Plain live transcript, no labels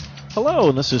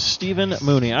Hello, this is Stephen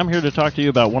Mooney. I'm here to talk to you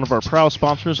about one of our proud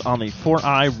sponsors on the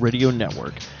 4i Radio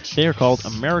Network. They are called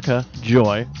America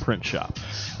Joy Print Shop.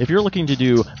 If you're looking to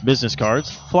do business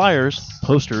cards, flyers,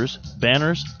 posters,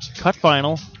 banners, cut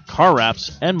vinyl, car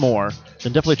wraps, and more,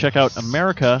 then definitely check out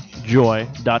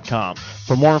AmericaJoy.com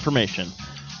for more information.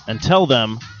 And tell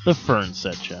them the Fern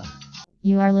sent you.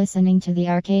 You are listening to the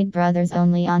Arcade Brothers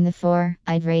only on the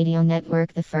 4i Radio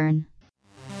Network, The Fern.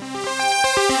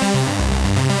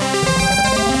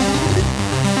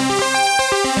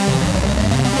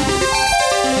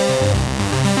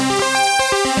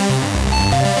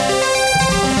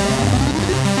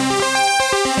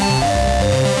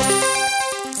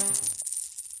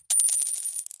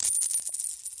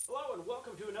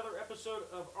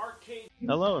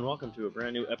 Hello and welcome to a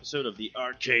brand new episode of the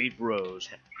Arcade Bros.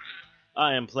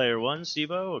 I am Player 1,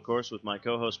 Steve-O, of course, with my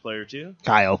co-host Player 2,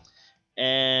 Kyle.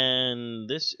 And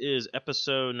this is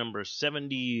episode number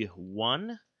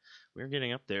 71. We're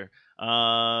getting up there.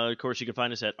 Of course, you can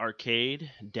find us at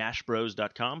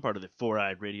arcade-bros.com, part of the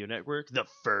 4i Radio Network, The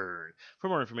Fern. For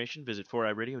more information, visit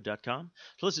 4iradio.com.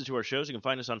 To listen to our shows, you can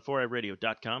find us on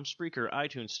 4iradio.com, Spreaker,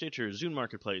 iTunes, Stitcher, Zune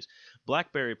Marketplace,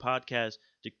 BlackBerry Podcast,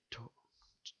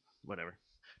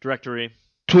 Directory,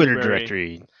 Twitter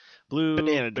directory,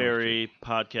 Blueberry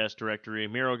Podcast Directory,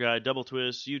 Miro Guide, Double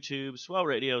Twist, YouTube, Swell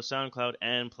Radio, SoundCloud,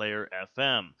 and Player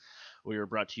FM. We are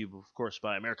brought to you, of course,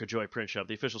 by America Joy Print Shop,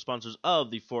 the official sponsors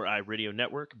of the 4i Radio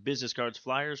Network. Business cards,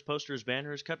 flyers, posters,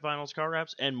 banners, cut vinyls, car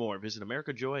wraps, and more. Visit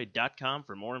AmericaJoy.com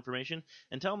for more information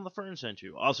and tell them the Fern sent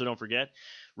you. Also, don't forget,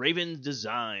 Raven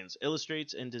Designs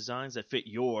illustrates and designs that fit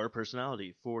your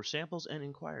personality. For samples and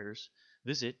inquiries,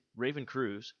 visit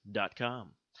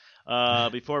ravencruise.com.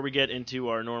 Before we get into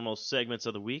our normal segments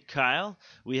of the week, Kyle,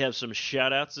 we have some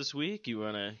shout-outs this week. You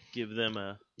want to give them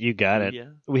a... You got it. Yeah.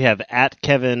 We have at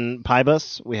Kevin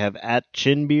Pybus. We have at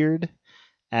Chinbeard.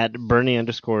 At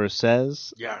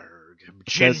Bernie_says. Yarg,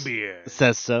 Chinbeard.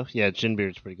 Says so. Yeah,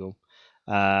 Chinbeard's pretty cool.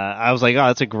 I was like, oh,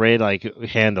 that's a great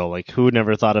handle. Who would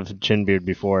never thought of Chinbeard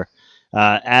before?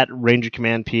 At Ranger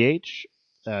Command PH.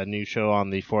 New show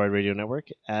on the 4i Radio Network.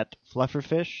 At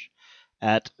Flufferfish.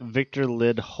 At Victor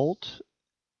Lid Holt,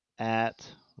 at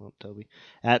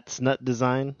Snut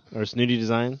Design or Snooty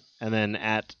Design, and then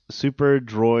at Super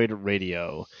Droid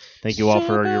Radio. Thank you all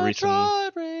for your recent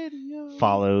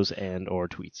follows and or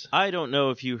tweets. I don't know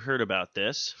if you heard about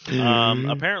this.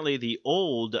 Apparently, the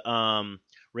old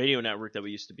radio network that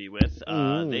we used to be with,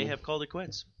 they have called it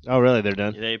quits. Oh, really? They're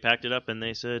done? They packed it up and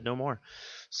they said no more.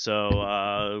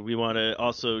 So we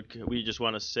just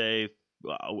want to say.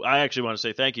 I actually want to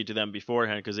say thank you to them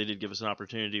beforehand because they did give us an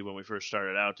opportunity when we first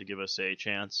started out to give us a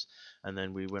chance, and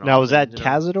then we went on. Now, was that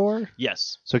Cazador?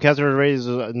 Yes. So Cazador Radio is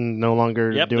no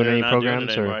longer doing any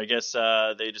programs? Doing it I guess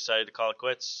they decided to call it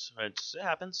quits. It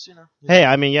happens, Hey,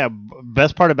 I mean, yeah,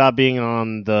 best part about being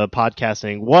on the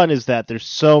podcasting, one is that there's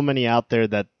so many out there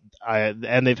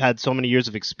and they've had so many years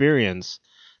of experience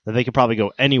that they could probably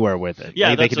go anywhere with it.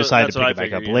 Yeah, they could decide to pick it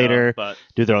back up later,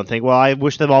 do their own thing. Well, I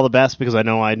wish them all the best because I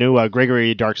knew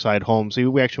Gregory Darkside Holmes.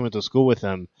 We actually went to school with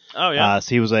him. Oh yeah.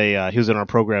 So he was in our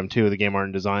program too, the Game Art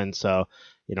and Design. So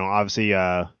obviously,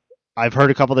 I've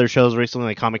heard a couple of their shows recently,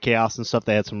 like Comic Chaos and stuff.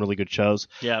 They had some really good shows.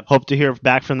 Yeah. Hope to hear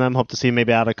back from them. Hope to see them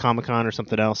maybe out at Comic-Con or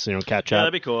something else. Catch up. Yeah,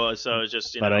 that'd be cool. So it's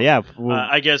just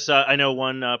I guess I know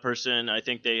one person. I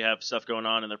think they have stuff going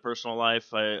on in their personal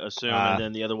life. I assume, and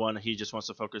then the other one, he just wants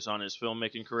to focus on his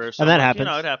filmmaking career. So and that happens.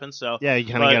 It happens. So yeah,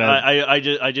 you kind of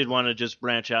gotta. I did want to just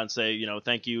branch out and say,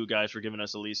 thank you guys for giving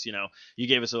us at least, you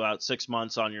gave us about 6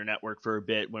 months on your network for a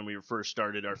bit when we first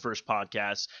started our first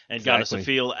podcast and got us a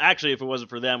feel. Actually, if it wasn't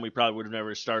for them, we probably would have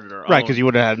never started. Right, because you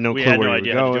would have had no clue where you were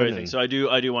idea going. How to do anything. So I do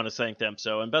want to thank them.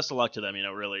 So, and best of luck to them.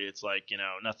 Really, it's like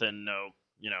nothing,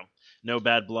 no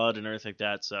bad blood and everything like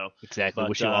that. So exactly. But,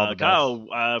 wish you all the best. Kyle,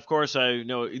 of course, I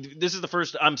know this is the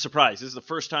first. I'm surprised. This is the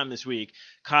first time this week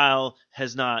Kyle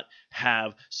has not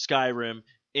have Skyrim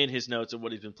in his notes of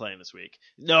what he's been playing this week.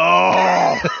 No.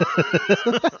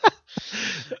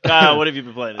 Kyle, what have you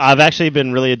been playing this week? I've actually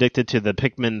been really addicted to the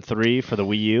Pikmin 3 for the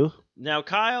Wii U. Now,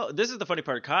 Kyle, this is the funny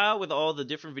part. Kyle, with all the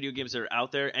different video games that are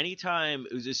out there, anytime,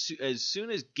 as soon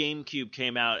as GameCube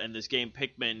came out and this game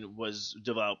Pikmin was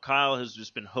developed, Kyle has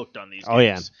just been hooked on these games. Oh,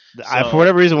 yeah. For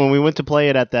whatever reason, when we went to play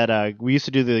it at that, we used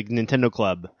to do the Nintendo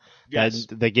Club, yes.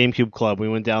 the GameCube Club. We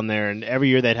went down there, and every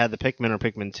year they'd had the Pikmin or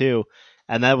Pikmin 2.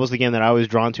 And that was the game that I was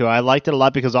drawn to. I liked it a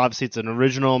lot because obviously it's an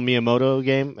original Miyamoto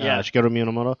game, Shigeru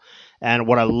Miyamoto. And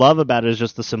what I love about it is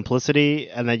just the simplicity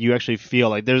and that you actually feel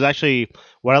like there's actually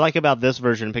 – what I like about this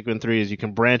version, Pikmin 3, is you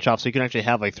can branch off. So you can actually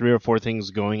have like 3 or 4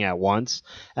 things going at once.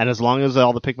 And as long as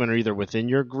all the Pikmin are either within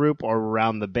your group or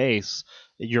around the base –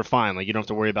 you're fine. Like, you don't have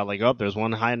to worry about, like, oh, there's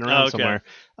one hiding around okay. somewhere.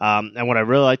 And what I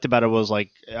really liked about it was,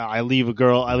 like, I leave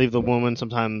the woman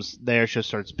sometimes there. She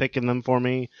starts picking them for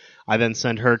me. I then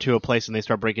send her to a place, and they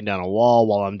start breaking down a wall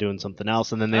while I'm doing something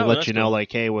else. And then they let you know,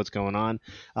 like, hey, what's going on.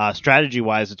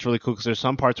 Strategy-wise, it's really cool because there's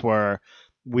some parts where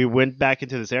we went back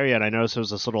into this area, and I noticed there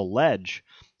was this little ledge.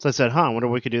 So I said, I wonder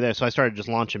what we could do there. So I started just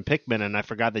launching Pikmin, and I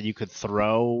forgot that you could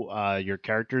throw your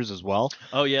characters as well.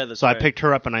 Oh, yeah, that's So right. I picked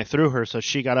her up, and I threw her, so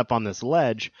she got up on this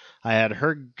ledge. I had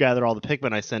her gather all the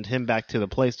Pikmin. I sent him back to the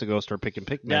place to go start picking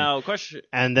Pikmin. Now, question...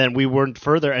 And then we weren't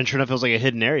further, and sure enough, it was like a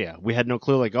hidden area. We had no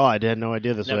clue, like, I had no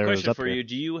idea this area was up for here. you,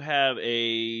 do you have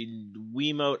a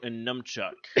Wiimote and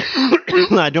Nunchuck?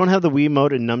 I don't have the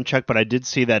Wiimote and Nunchuck, but I did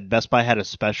see that Best Buy had a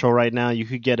special right now. You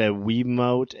could get a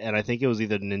Wiimote, and I think it was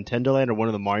either Nintendo Land or one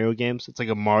of the Mario games. It's like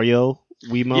a Mario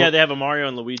Wiimote. Yeah, they have a Mario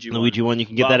and Luigi one. You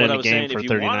can get that in a game for $39.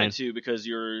 If you wanted to, because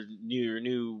your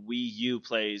new Wii U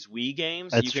plays Wii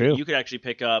games, That's true. You could actually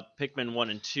pick up Pikmin 1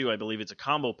 and 2. I believe it's a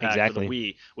combo pack for the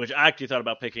Wii, which I actually thought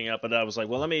about picking up, but I was like,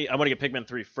 well, I want to get Pikmin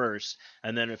 3 first,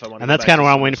 and then if I want to. And that's kind of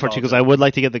what I'm waiting for, too, because I would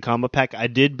like to get the combo pack. I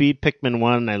did beat Pikmin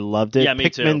 1, and I loved it. Yeah, me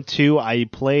Pikmin too. 2, I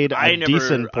played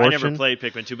decent portion. I never played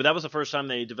Pikmin 2, but that was the first time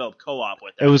they developed co-op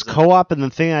with it. It was co-op, and the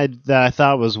thing that I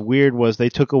thought was weird was they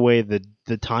took away the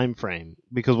time frame,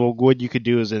 because what you could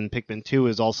do is in Pikmin 2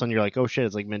 is all of a sudden you're like, oh shit,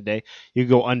 it's like midday. You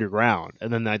go underground,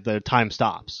 and then the time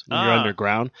stops when you're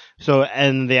underground. So,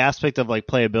 and the aspect of like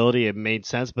playability, it made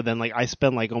sense, but then like I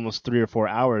spent like almost 3 or 4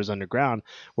 hours underground.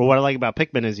 Well, what I like about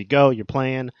Pikmin is you're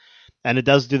playing, and it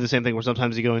does do the same thing where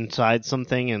sometimes you go inside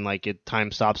something and like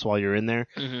time stops while you're in there.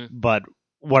 Mm-hmm. But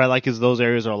what I like is those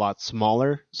areas are a lot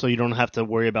smaller, so you don't have to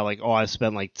worry about like, I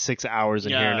spent like 6 hours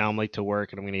in here, now I'm late to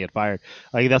work and I'm going to get fired.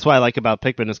 Like, that's why I like about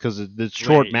Pikmin is because it's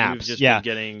short maps. You've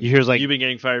been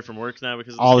getting fired from work now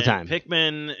because of all the time.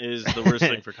 Pikmin is the worst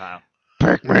thing for Kyle.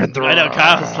 Pikmin 3. I know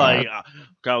Kyle's like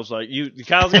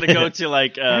Kyle's gonna go to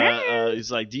like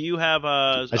he's like, do you have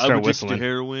I'm addicted to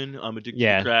heroin, I'm addicted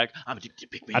to crack, I'm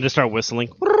addicted to Pikmin. I just start whistling.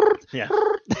 Yeah.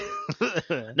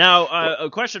 Now, a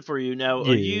question for you. Now,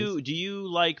 do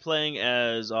you like playing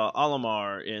as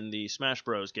Olimar in the Smash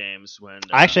Bros. Games?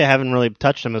 I actually haven't really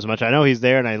touched him as much. I know he's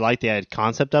there, and I like the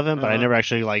concept of him, but I never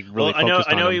actually focused on him.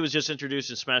 I know he was just introduced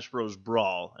in Smash Bros.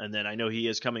 Brawl, and then I know he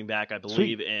is coming back, I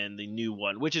believe, in the new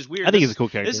one, which is weird. I think he's a cool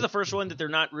character. This is the first one that they're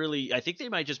not really... I think they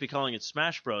might just be calling it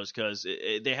Smash Bros. Because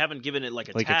they haven't given it like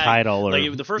a tag. A title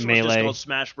or the first one was Melee. just called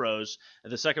Smash Bros.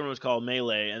 The second one was called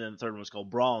Melee, and then the third one was called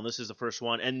Brawl, and this is the first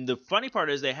one. And the funny part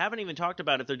is they haven't even talked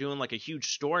about if they're doing like a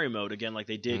huge story mode again like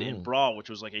they did in Brawl, which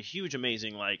was like a huge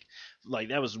amazing like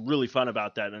that was really fun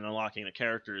about that and unlocking the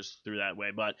characters through that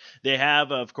way. But they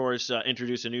have of course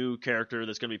introduced a new character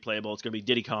that's going to be playable. It's going to be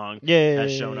Diddy Kong.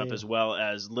 Has shown up, as well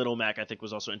as Little Mac. I think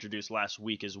was also introduced last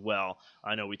week as well.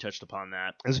 I know we touched upon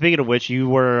that. And speaking of which, you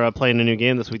were playing a new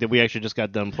game this week that we actually just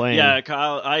got done playing. Yeah,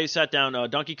 Kyle, I sat down.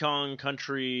 Donkey Kong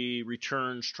Country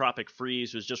Returns Tropic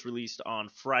Freeze was just released on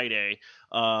Friday.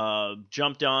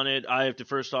 Jumped on it. I have to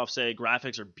first off say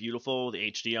graphics are beautiful.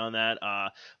 The HD on that.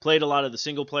 Played a lot of the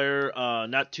single player.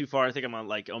 Not too far. I think I'm on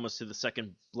like almost to the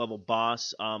second level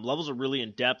boss. Levels are really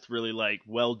in depth, really like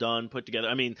well done, put together.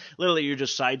 I mean, literally you're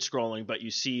just side scrolling, but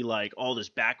you see like all this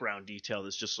background detail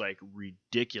that's just like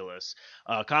ridiculous.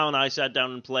 Kyle and I sat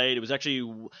down and played. It was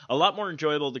actually a lot more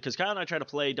enjoyable because Kyle and I tried to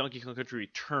play Donkey Kong Country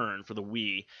Return for the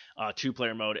Wii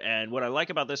 2-player mode, and what I like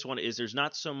about this one is there's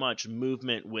not so much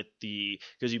movement with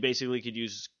because you basically could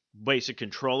use basic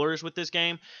controllers with this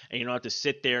game, and you don't have to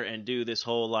sit there and do this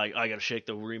whole like I gotta shake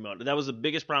the remote. That was the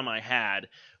biggest problem I had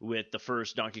with the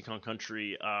first Donkey Kong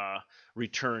Country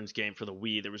Returns game for the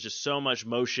Wii. There was just so much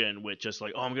motion with just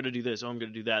like, I'm gonna do this, I'm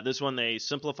gonna do that. This one they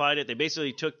simplified it. They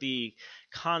basically took the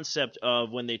concept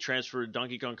of when they transferred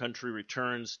Donkey Kong Country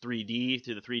Returns 3D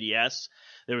to the 3DS.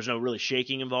 There was no really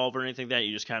shaking involved or anything like that.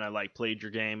 You just kind of like played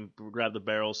your game, grabbed the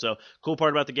barrel. So cool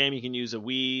part about the game, you can use a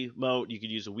Wii Mote, you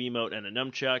could use a Wii Mote and a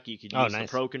nunchuck, you could use the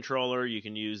Pro Controller, you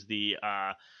can use the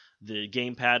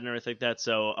gamepad and everything like that.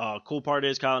 So cool part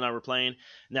is Kyle and I were playing.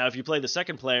 Now if you play the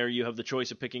second player, you have the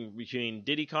choice of picking between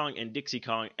Diddy Kong and Dixie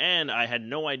Kong, and I had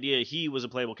no idea he was a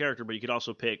playable character, but you could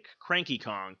also pick Cranky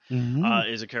Kong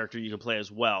is a character you can play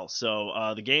as well.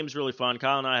 So the game's really fun.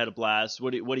 Kyle and I had a blast.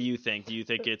 What do you think? Do you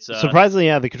think it's surprisingly,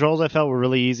 yeah, the controls I felt were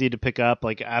really easy to pick up,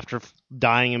 like after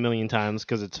dying a million times,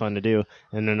 because it's fun to do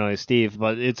and annoy Steve,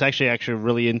 but it's actually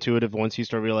really intuitive once you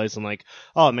start realizing like,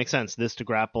 oh, it makes sense, this to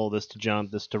grapple, this to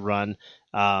jump, this to run.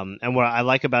 And what I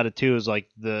like about it too is like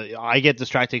I get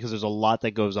distracted because there's a lot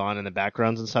that goes on in the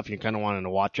backgrounds and stuff. And you're kind of wanting to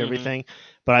watch everything,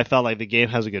 but I felt like the game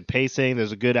has a good pacing.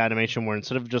 There's a good animation where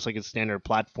instead of just like a standard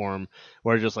platform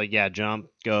where just like jump,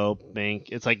 go, bank,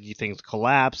 it's like things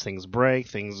collapse, things break,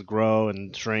 things grow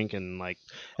and shrink, and like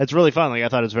it's really fun. Like I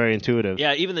thought it's very intuitive.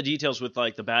 Yeah, even the details with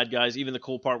like the bad guys, even the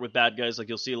cool part with bad guys, like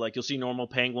you'll see normal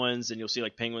penguins and you'll see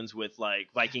like penguins with like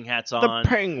Viking hats on. The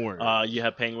penguin. You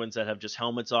have penguins that have just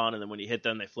helmets on, and then when you hit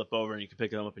them, they flip over and you can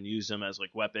pick them up and use them as like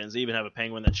weapons. They even have a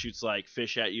penguin that shoots like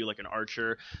fish at you, like an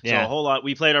archer. So a whole lot.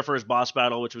 We played our first boss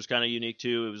battle, which was kind of unique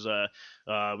too. It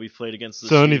was we played against the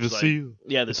Sonny the Seal.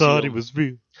 Yeah, the thought seal. he was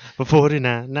real. For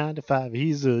 $49.95,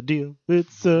 he's a deal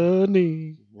with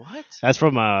Sonny. What? That's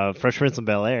from Fresh Prince of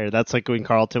Bel-Air. That's like when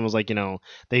Carlton was like,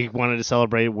 they wanted to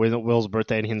celebrate Will's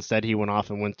birthday, and instead he went off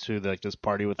and went to this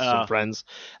party with some friends.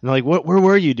 And they're like, where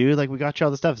were you, dude? Like, we got you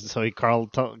all the stuff. And so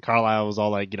Carlisle was all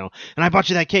like, and I bought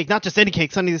you that cake, not just any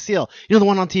cake, Sonny the Seal. You know the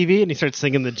one on TV? And he starts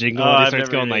singing the jingle, and he starts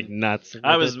going like nuts.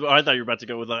 I thought you were about to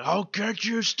go with like, I'll get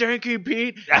you, Stinky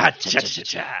Pete.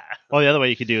 Cha-cha-cha-cha. Well, the other way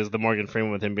you could do is the Morgan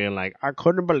Freeman with him being like, I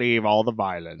couldn't believe all the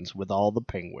violence with all the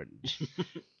penguins.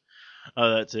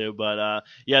 That too, but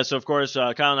so of course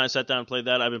Kyle and I sat down and played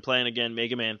that. I've been playing again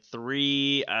Mega Man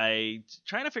 3. I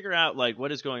trying to figure out like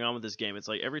what is going on with this game. It's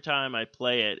like every time I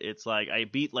play it, it's like I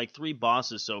beat like 3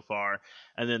 bosses so far,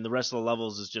 and then the rest of the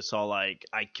levels is just all like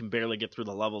I can barely get through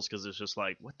the levels because it's just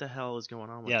like what the hell is going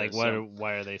on with this?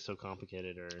 Why are they so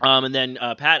complicated? Or and then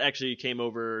Pat actually came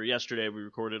over yesterday. We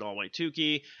recorded All White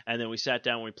Tukey, and then we sat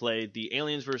down and we played the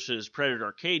Aliens vs Predator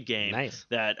arcade game. Nice.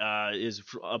 That is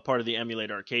a part of the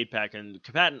Emulate arcade pack. And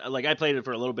Pat, like I played it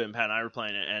for a little bit, and Pat and I were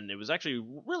playing it, and it was actually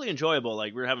really enjoyable.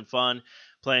 Like we were having fun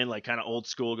playing, like kind of old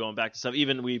school, going back to stuff.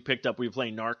 Even we were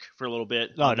playing Narc for a little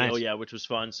bit. Oh, nice. Which was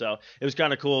fun. So it was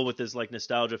kind of cool with this like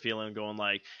nostalgia feeling going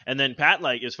like. And then Pat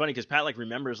it's funny because Pat like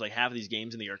remembers like half of these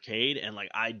games in the arcade, and like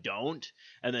I don't.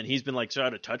 And then he's been like so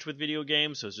out of touch with video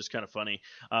games, so it's just kind of funny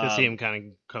to see him kind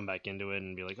of come back into it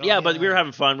and be like, but we were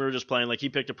having fun. We were just playing. Like he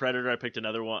picked a Predator, I picked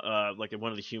another one, like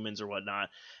one of the humans or whatnot.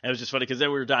 And it was just funny because then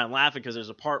we were dying laughing because there's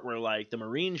a part where like the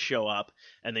Marines show up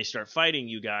and they start fighting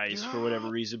you guys for whatever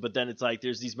reason. But then it's like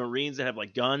there's these Marines that have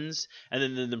like guns, and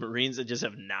then the Marines that just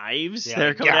have knives that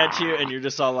are coming at you, and you're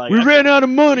just all like, we ran out of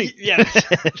money. Yeah,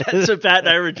 that's what Pat and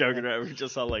I were joking about. We're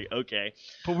just all like, okay,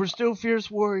 but we're still fierce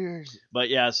warriors. But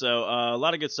so a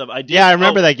lot of good stuff. I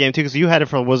remember that game too because you had it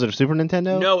for, was it a Super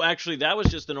Nintendo? No, actually that was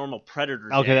just the normal Predator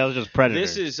game. Okay, that was just Predator.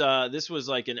 This was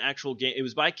like an actual game. It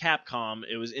was by Capcom.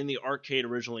 It was in the arcade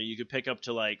originally. You could pick up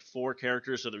to like 4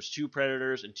 characters, so there's 2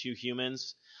 Predators and 2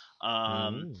 humans.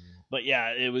 But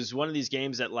it was one of these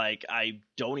games that like I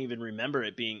don't even remember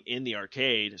it being in the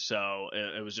arcade, so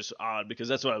it was just odd because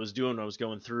that's what I was doing when I was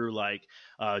going through like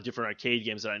different arcade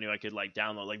games that I knew I could like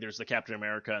download. Like there's the Captain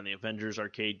America and the Avengers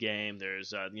arcade game. There's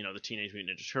the Teenage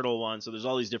Mutant Ninja Turtle one. So there's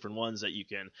all these different ones that you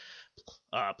can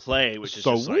play, which is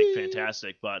just like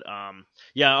fantastic. But I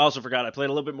also forgot I played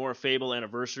a little bit more of Fable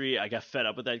Anniversary. I got fed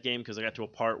up with that game because I got to a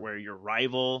part where your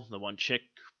rival, the one chick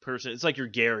person, it's like your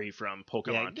Gary from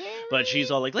Pokemon, but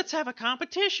she's all like, let's have a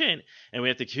competition, and we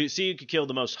have to see who could kill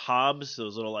the most hobs,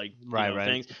 those little like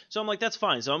things. So I'm like, that's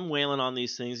fine. So I'm wailing on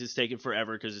these things. It's taking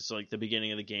forever because it's like the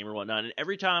beginning of the game or whatnot, and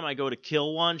every time I go to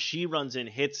kill one, she runs in,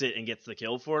 hits it, and gets the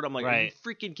kill for it. I'm like, are you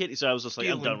freaking kidding? So I was just like,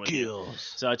 I'm done with you.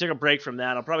 So I took a break from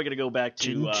that. I'm probably gonna go back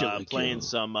to playing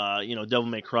some Devil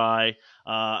May Cry.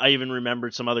 I even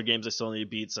remembered some other games I still need to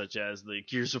beat, such as the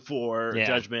Gears of War,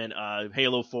 Judgment,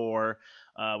 Halo 4.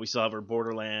 We still have our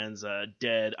Borderlands,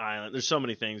 Dead Island. There's so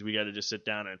many things we got to just sit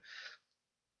down and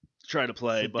try to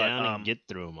play. Sit down and get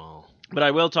through them all. But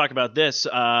I will talk about this. So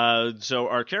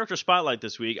our character spotlight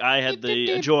this week, I had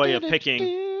the joy of picking.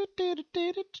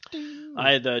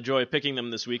 I had the joy of picking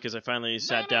them this week because I finally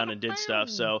sat down and did stuff.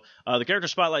 So the character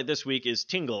spotlight this week is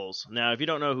Tingles. Now, if you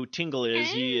don't know who Tingle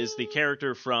is, he is the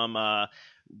character from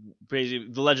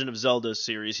basically the Legend of Zelda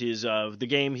series. He's the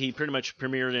game he pretty much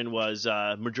premiered in was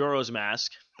Majora's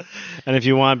Mask. And if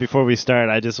you want, before we start,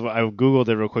 I googled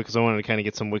it real quick because I wanted to kind of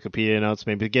get some Wikipedia notes,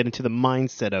 maybe get into the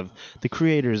mindset of the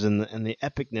creators and the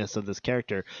epicness of this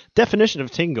character. Definition of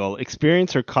tingle: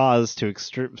 experience or cause to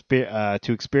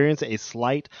experience a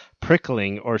slight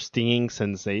prickling or stinging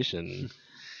sensation.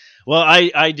 Well,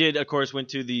 I did, of course, went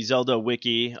to the Zelda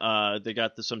wiki. They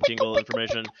got some Tingle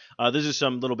information. This is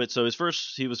some little bit. So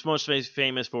he was most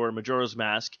famous for Majora's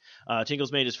Mask.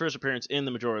 Tingles made his first appearance in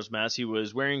the Majora's Mask. He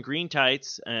was wearing green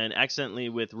tights and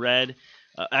accented with red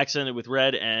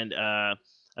and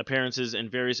appearances in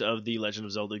various of the Legend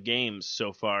of Zelda games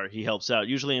so far. He helps out,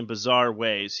 usually in bizarre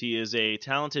ways. He is a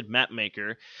talented map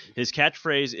maker. His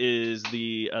catchphrase is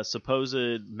the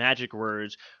supposed magic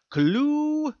words,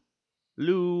 Clue,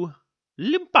 Lu,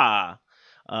 Limpa.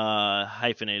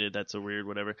 Hyphenated, that's a weird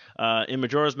whatever. In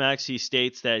Majora's Mask, he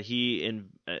states that he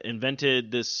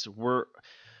invented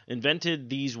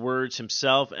these words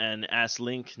himself and asked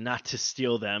Link not to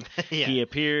steal them. Yeah. He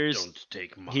appears. Don't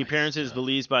take my appearances stuff.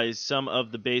 believed by some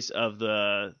of the base of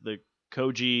the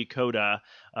Koji Koda,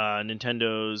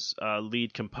 Nintendo's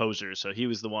lead composer. So he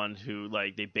was the one who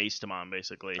they based him on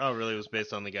basically. Oh, really? It was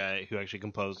based on the guy who actually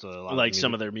composed a lot like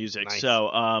some of their music. Nice.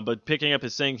 So, but picking up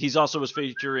his thing, he's also was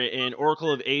featured in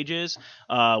Oracle of Ages,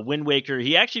 Wind Waker.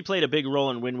 He actually played a big role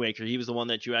in Wind Waker. He was the one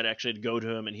that you had actually to go to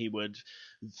him, and he would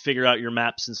figure out your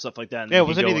maps and stuff like that. And yeah,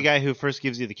 wasn't he the guy who first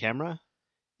gives you the camera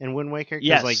in Wind Waker?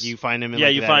 Yes. You find him in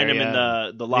you that find area, him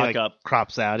in the lockup. He,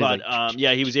 crops out. But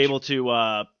he was able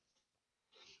to.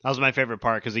 That was my favorite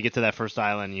part because you get to that first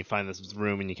island and you find this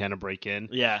room and you kind of break in.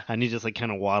 Yeah. And he just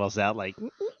kind of waddles out like.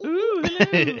 Ooh,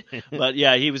 hello. But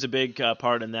yeah, he was a big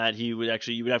part in that. You would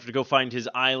have to go find his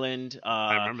island.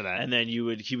 I remember that. And then you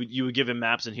would give him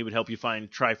maps and he would help you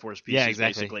find Triforce pieces. Yeah,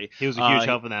 exactly. Basically. He was a huge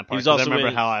help in that part. He was also I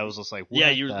remember how I was just like,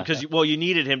 what because you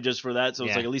needed him just for that, so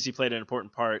it's at least he played an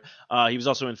important part. He was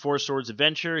also in Four Swords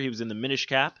Adventure. He was in the Minish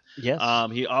Cap. Yes.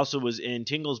 He also was in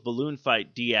Tingle's Balloon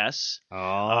Fight DS.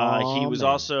 Oh, he was man.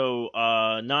 also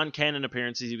non-canon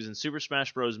appearances. He was in Super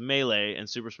Smash Bros. Melee and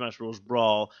Super Smash Bros.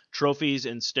 Brawl, trophies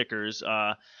and stickers.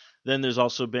 Then there's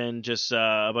also been just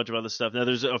a bunch of other stuff. Now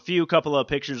there's a couple of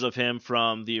pictures of him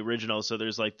from the original. So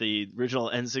there's the original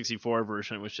N64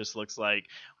 version, which just looks like,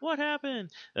 what happened?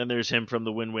 Then there's him from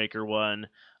the Wind Waker one,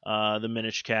 the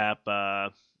Minish Cap,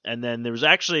 and then there was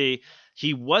actually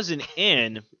he wasn't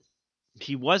in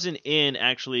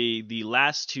actually the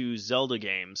last two Zelda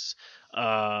games.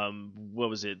 What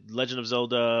was it? Legend of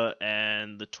Zelda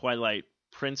and the Twilight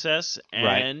Princess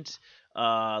and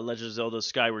Legend of Zelda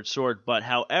Skyward Sword. But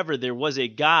however, there was a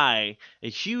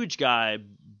huge guy,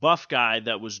 buff guy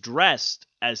that was dressed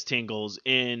as Tingles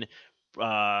in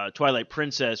Twilight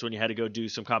Princess when you had to go do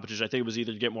some competition. I think it was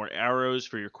either to get more arrows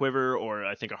for your quiver or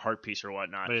I think a heart piece or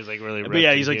whatnot. But he's really ripped. But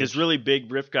yeah, he's this really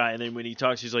big riff guy, and then when he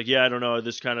talks, he's like, yeah, I don't know,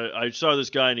 I saw this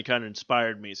guy and he kind of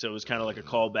inspired me, so it was kind of like a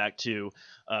callback to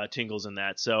Tingles in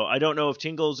that. So I don't know if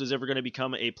Tingles is ever going to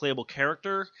become a playable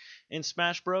character in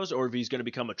Smash Bros, or if he's going to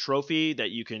become a trophy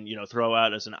that you can throw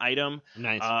out as an item.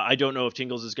 Nice. I don't know if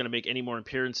Tingles is going to make any more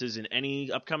appearances in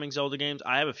any upcoming Zelda games.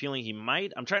 I have a feeling he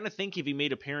might. I'm trying to think if he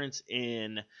made appearance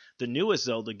in the newest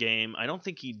Zelda game. I don't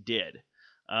think he did,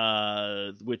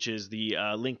 which is the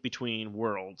Link Between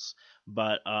Worlds.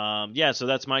 But so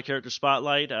that's my character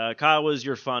spotlight. Kyle, what was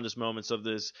your fondest moments of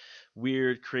this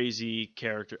weird, crazy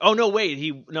character? Oh no, wait,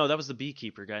 that was the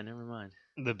beekeeper guy. Never mind.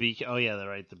 The bee. Oh yeah,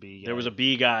 the bee guy. There was a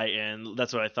bee guy, and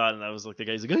that's what I thought. And I was like, the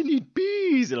guy's like, I need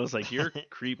bees, and I was like, you're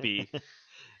creepy.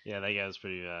 Yeah, that guy was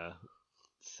pretty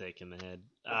sick in the head.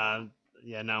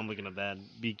 Yeah, now I'm looking at that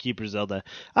beekeeper Zelda.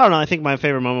 I don't know. I think my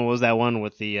favorite moment was that one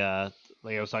with the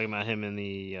I was talking about him in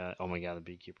the oh my god, the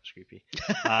beekeeper's creepy.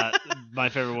 My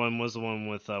favorite one was the one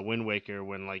with Wind Waker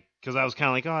when because I was kind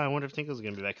of like, oh, I wonder if Tinkle's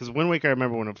gonna be back. Because Wind Waker, I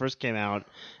remember when it first came out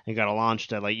and got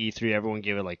launched at E3, everyone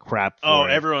gave it crap. For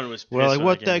it. Everyone was pissed. Well,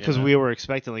 what the? Because we were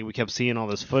expecting we kept seeing all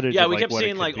this footage. Yeah, of, we kept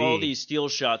seeing what all these still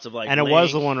shots of and Link. it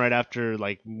was the one right after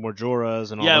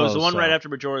Majora's and all. Yeah, it was the one right after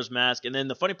Majora's Mask. And then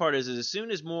the funny part is as soon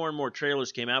as more and more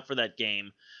trailers came out for that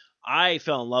game, I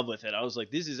fell in love with it. I was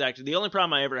like, this is actually the only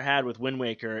problem I ever had with Wind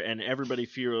Waker, and everybody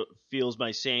feels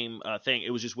my same thing. It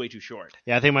was just way too short.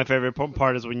 Yeah, I think my favorite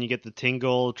part is when you get the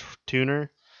Tingle tuner,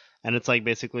 and it's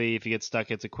basically if you get stuck,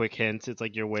 it's a quick hint. It's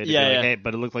your way to be hey,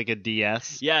 but it looked like a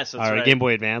DS. Yes, that's or right. a Game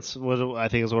Boy Advance, I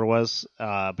think is what it was.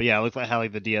 But yeah, it looked like how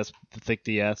the DS, the thick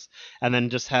DS, and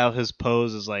then just how his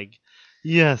pose is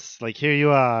yes, here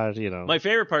you are, My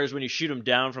favorite part is when you shoot him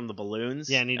down from the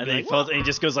balloons. Yeah, and he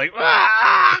just goes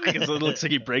because it looks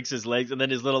like he breaks his legs, and then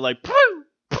his little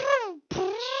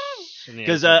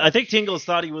because I think Tingles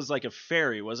thought he was like a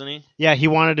fairy, wasn't he? Yeah, he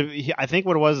wanted to. I think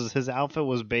what it was is his outfit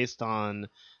was based on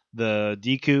the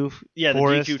Deku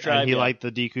forest, the Deku tribe, and he liked the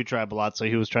Deku tribe a lot, so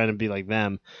he was trying to be like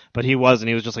them. But he wasn't.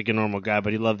 He was just a normal guy,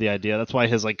 but he loved the idea. That's why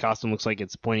his costume looks like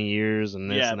it's pointy ears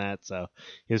and this and that, so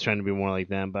he was trying to be more like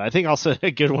them. But I think also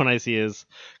a good one I see is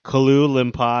Kalu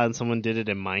Limpa, and someone did it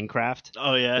in Minecraft.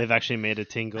 Oh, yeah. They've actually made a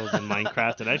Tingles in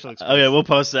Minecraft. It actually looks okay, we'll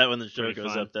post that when the show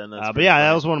goes up then. But yeah,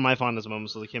 that was one of my fondest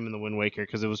moments, him in the Wind Waker,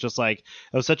 because it was just it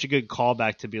was such a good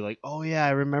callback to be oh yeah,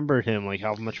 I remember him,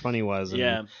 how much fun he was.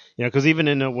 And, because even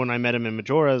in when I met him in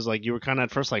Majora's, like you were kind of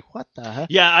at first like, what the heck?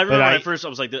 Yeah, I remember when I first I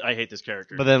was like, I hate this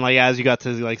character. But then like as you got to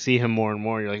like see him more and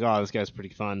more, you're like, oh, this guy's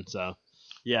pretty fun. So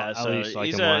yeah, so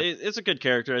it's a good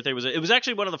character. I think it was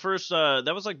actually one of the first.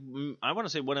 That was like I want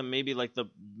to say one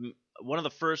of the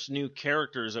first new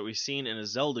characters that we've seen in a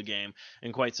Zelda game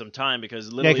in quite some time,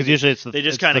 because literally usually they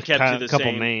just kind of kept to the couple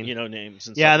same main names.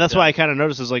 And yeah, that's like why I kind of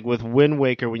noticed is like with Wind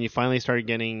Waker when you finally started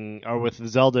getting, or with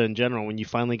Zelda in general, when you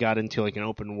finally got into like an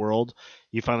open world,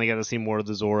 you finally got to see more of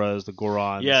the Zoras, the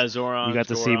Gorons. Yeah, Zorons. You got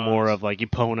to see more of like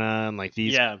Epona and like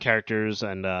these characters,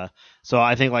 and so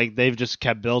I think like they've just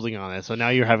kept building on it. So now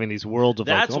you're having these worlds of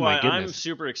that's like, oh my goodness. That's why I'm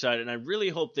super excited, and I really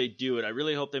hope they do it. I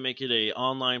really hope they make it a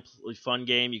online fun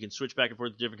game. You can switch back and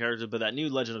forth to different characters, but that new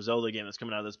Legend of Zelda game that's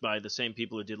coming out, that's by the same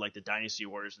people who did like the Dynasty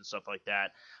Warriors and stuff like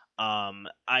that.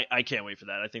 I can't wait for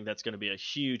that. I think that's going to be a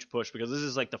huge push, because this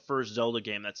is like the first Zelda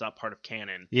game that's not part of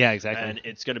canon. Yeah, exactly. And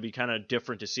it's going to be kind of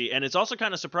different to see. And it's also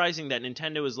kind of surprising that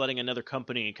Nintendo is letting another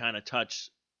company kind of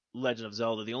touch Legend of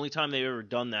Zelda. The only time they've ever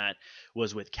done that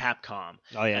was with Capcom.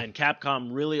 Oh yeah. And Capcom,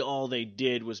 really all they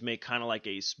did was make kind of like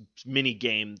a mini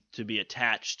game to be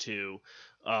attached to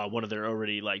one of their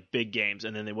already like big games,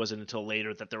 and then it wasn't until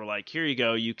later that they were like, here you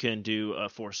go, you can do a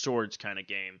Four Swords kind of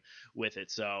game with it.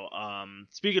 So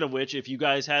speaking of which, if you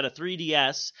guys had a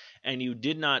 3DS and you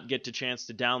did not get the chance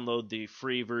to download the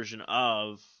free version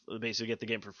of, basically get the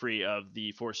game for free, of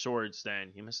the Four Swords,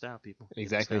 then you missed out, people.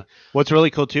 Exactly. What's really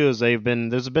cool too is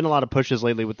there's been a lot of pushes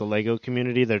lately with the Lego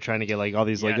community. They're trying to get like all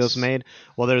these Legos made.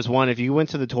 Well, there's one, if you went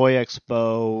to the Toy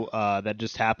Expo that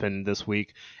just happened this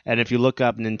week, and if you look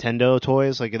up Nintendo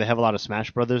toys, like they have a lot of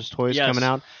Smash Brothers toys coming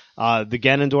out. The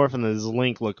Ganondorf and the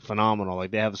Link look phenomenal.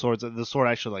 Like they have swords. The sword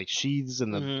actually like sheathes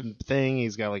in the thing.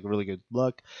 He's got like a really good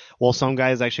look. Well, some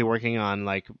guy is actually working on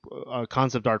like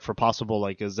concept art for possible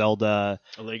like a Zelda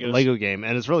Lego game,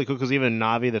 and it's really cool because even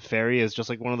Navi the fairy is just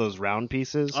like one of those round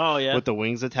pieces. Oh yeah. With the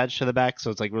wings attached to the back,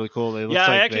 so it's like really cool. It looks I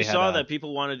like actually saw that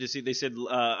people wanted to see. They said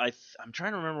I'm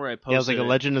trying to remember where I posted. Yeah, it was like a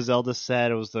Legend of Zelda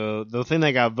set. It was the thing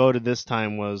that got voted this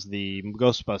time was the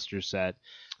Ghostbusters set.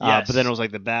 Yes. But then it was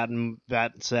like the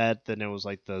Bat set, then it was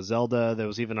like the Zelda, there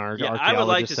was even our archaeologist I would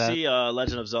like to set. see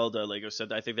Legend of Zelda Lego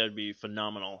set. I think that would be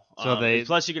phenomenal. So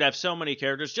plus you could have so many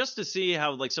characters, just to see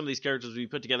how like some of these characters would be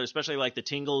put together, especially like the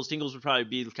Tingles. Tingles would probably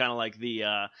be kind of like the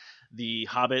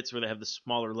Hobbits, where they have the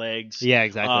smaller legs. Yeah,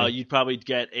 exactly. You'd probably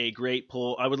get a great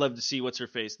pull. I would love to see, what's her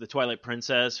face, the Twilight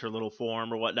Princess, her little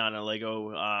form or whatnot in a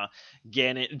Lego.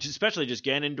 Ganon, especially just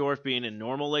Ganondorf being in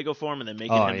normal Lego form, and then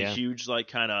making him the huge like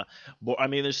kind of. I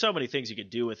mean, there's so many things you could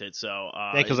do with it. So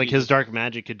because like his dark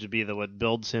magic could be what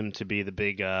builds him to be the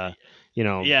big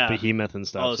behemoth and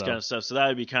stuff. All this kind of stuff. So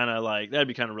that'd be kind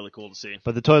of really cool to see.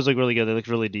 But the toys look really good. They look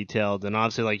really detailed, and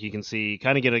obviously like you can see,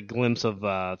 kind of get a glimpse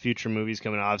of future movies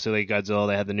coming out. Obviously like Godzilla,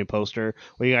 they had the new poster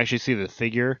where you can actually see the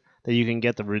figure that you can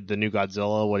get, the new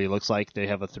Godzilla, what he looks like. They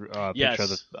have a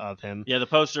picture of him. Yeah, the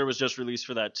poster was just released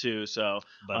for that too, so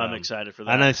I'm excited for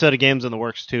that. And I said a game's in the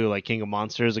works too, like King of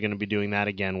Monsters are going to be doing that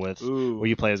again where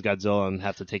you play as Godzilla and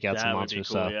have to take out some monsters.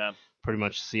 Cool, so pretty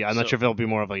much see. I'm not sure if it'll be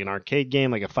more of like an arcade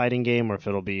game, like a fighting game, or if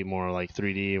it'll be more like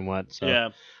 3D and what.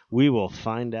 So we will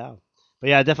find out. But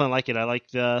yeah, I definitely like it. I like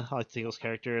Tingle's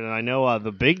character, and I know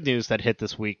the big news that hit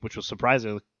this week, which was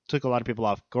surprising, took a lot of people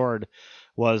off guard,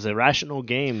 was Irrational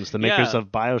Games, the makers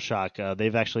of BioShock.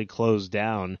 They've actually closed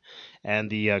down, and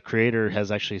the creator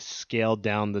has actually scaled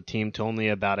down the team to only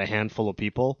about a handful of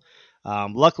people.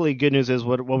 Luckily, good news is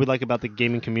what we like about the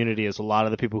gaming community is a lot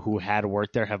of the people who had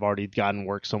worked there have already gotten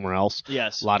work somewhere else.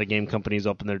 Yes. A lot of game companies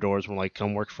open their doors and were like,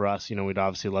 come work for us. We'd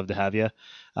obviously love to have you.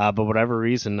 But whatever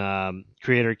reason,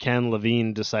 creator Ken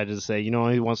Levine decided to say, he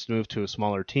wants to move to a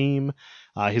smaller team.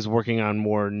 He's working on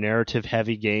more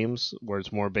narrative-heavy games where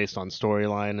it's more based on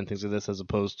storyline and things like this, as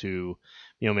opposed to,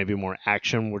 maybe more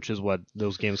action, which is what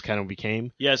those games kind of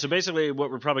became. Yeah, so basically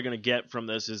what we're probably going to get from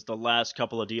this is the last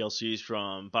couple of DLCs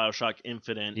from BioShock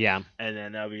Infinite. Yeah. And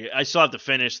then I still have to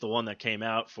finish the one that came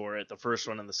out for it, the first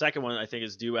one, and the second one I think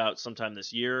is due out sometime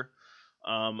this year.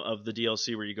 Of the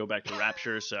DLC where you go back to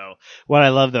Rapture. So what I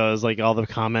love though is like all the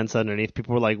comments underneath,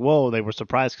 people were like, whoa, they were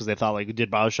surprised because they thought like,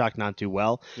 did BioShock not do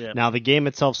well? Yeah. Now the game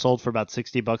itself sold for about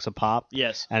 $60 a pop.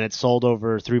 Yes. And it sold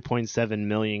over 3.7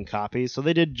 million copies. So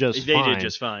they did just fine. They did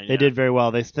just fine. They did very well.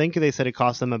 They said it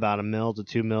cost them about $1 million to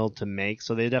 $2 million to make.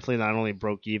 So they definitely not only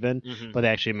broke even, but they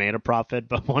actually made a profit.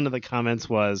 But one of the comments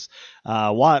was,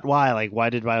 why? Like,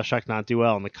 why did BioShock not do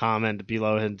well? And the comment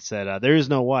below had said, there is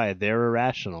no why. They're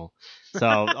irrational. So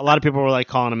a lot of people were like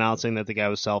calling him out, saying that the guy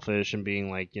was selfish and being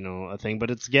like, a thing. But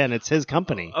it's his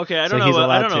company. Okay, I don't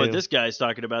know what this guy's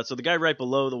talking about. So the guy right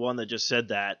below the one that just said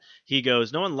that, he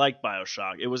goes, "No one liked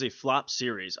BioShock. It was a flop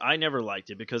series. I never liked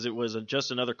it because it was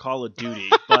just another Call of Duty,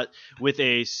 but with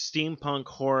a steampunk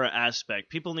horror aspect.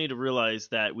 People need to realize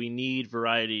that we need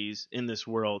varieties in this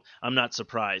world. I'm not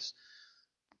surprised."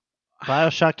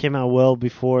 BioShock came out well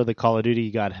before the Call of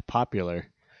Duty got popular.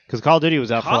 Because Call of Duty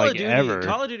was out ever.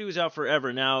 Call of Duty was out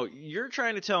forever. Now, you're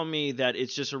trying to tell me that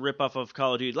it's just a ripoff of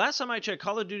Call of Duty. Last time I checked,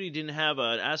 Call of Duty didn't have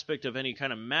an aspect of any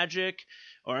kind of magic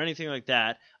or anything like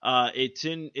that.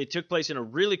 It took place in a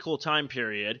really cool time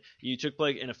period. You took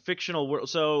place in a fictional world.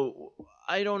 So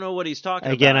I don't know what he's talking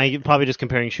about. Again, I'm probably just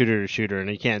comparing shooter to shooter, and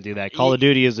you can't do that. Call of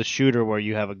Duty is a shooter where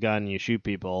you have a gun and you shoot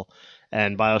people.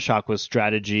 And BioShock was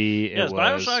strategy.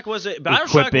 BioShock was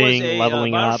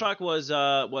leveling up. BioShock was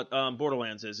what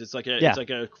Borderlands is. It's like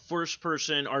a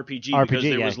first-person RPG because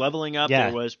there was leveling up. Yeah.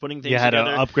 There was putting things you had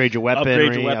together. To upgrade your weapons,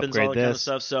 all that kind of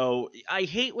stuff. So I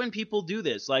hate when people do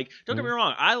this. Like, don't get me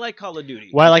wrong, I like Call of Duty.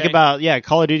 What I like about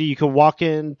Call of Duty, you can walk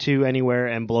into anywhere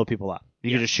and blow people up. You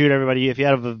can just shoot everybody. If you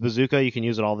have a bazooka, you can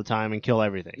use it all the time and kill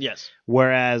everything. Yes.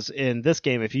 Whereas in this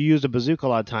game, if you used a bazooka a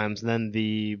lot of times, then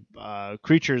the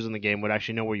creatures in the game would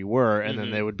actually know where you were, and then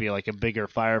they would be like a bigger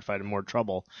firefight and more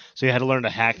trouble. So you had to learn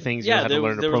to hack things. You had to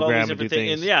learn to program and do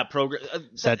things.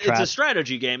 It's a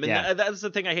strategy game, and that's the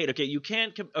thing I hate. Okay, you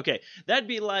can't. That'd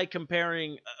be like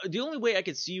comparing. The only way I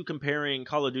could see you comparing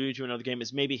Call of Duty to another game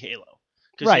is maybe Halo.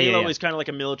 Because Halo is kind of like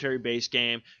a military-based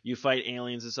game. You fight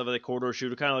aliens and stuff like that. Corridor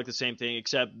shooter, kind of like the same thing,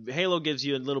 except Halo gives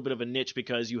you a little bit of a niche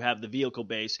because you have the vehicle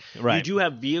base. Right. You do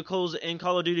have vehicles in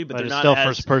Call of Duty, but they're not still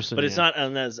first person. But it's not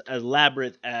as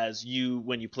elaborate as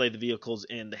when you play the vehicles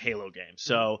in the Halo game.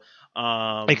 So,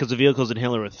 because the vehicles in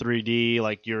Halo are 3D,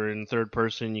 like you're in third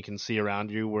person, you can see around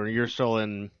you. Where you're still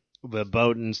in the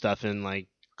boat and stuff in like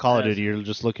Call of Duty, you're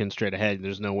just looking straight ahead.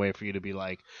 There's no way for you to be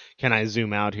like, can I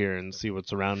zoom out here and see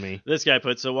what's around me? This guy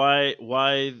put, so why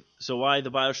the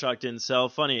BioShock didn't sell?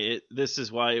 Funny, this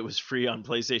is why it was free on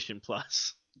PlayStation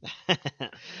Plus.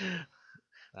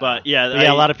 But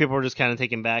a lot of people were just kind of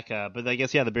taken back. But I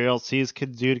guess the BLC's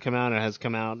due to come out, or has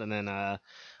come out, and then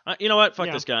you know what?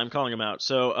 Fuck this guy. I'm calling him out.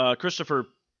 So Christopher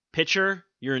Pitcher,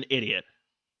 you're an idiot.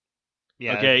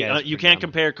 Yeah. Okay, you can't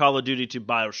compare Call of Duty to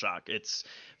BioShock. It's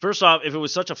first off, if it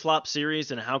was such a flop series,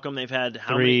 then how come they've had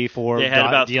four? They had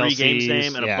about DLCs, 3 games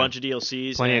name and a bunch of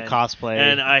DLCs, plenty of cosplay.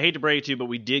 And I hate to break it to you, but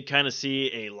we did kind of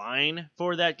see a line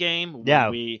for that game. Yeah,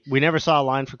 we never saw a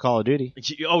line for Call of Duty.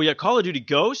 Oh yeah, Call of Duty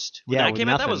Ghost. When that came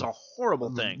out, that was a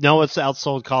horrible thing. No, what's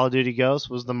outsold Call of Duty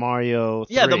Ghost was the Mario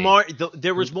 3. Yeah,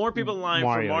 there was more people in line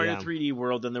for Mario 3D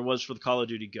World than there was for the Call of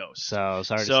Duty Ghost. So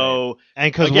sorry to say.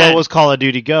 And because what was Call of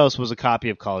Duty Ghost was a copy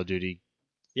of Call of Duty.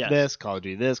 Yes. This Call of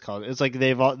Duty, it's like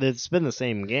it's been the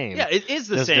same game. Yeah, it is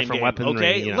the same different game.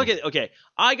 Weaponry, Okay,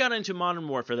 I got into Modern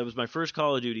Warfare. That was my first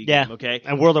Call of Duty game. Okay,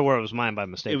 and World at War was mine by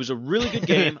mistake. It was a really good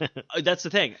game. That's the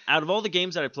thing. Out of all the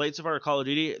games that I played so far, Call of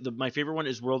Duty, my favorite one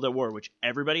is World at War, which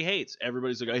everybody hates.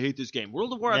 Everybody's like, I hate this game.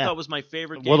 World at War, I thought was my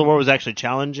favorite game. World at War was actually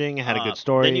challenging. It had a good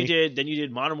story. Then you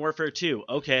did Modern Warfare 2.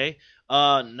 Okay.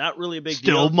 Not really a big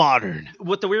deal. Still modern.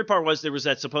 What the weird part was, there was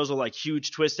that supposed like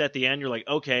huge twist at the end. You're like,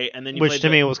 okay, and then you which to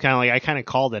me was kind of like I kind of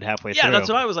called it halfway through. Yeah, that's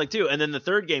what I was like too. And then the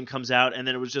third game comes out, and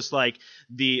then it was just like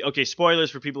spoilers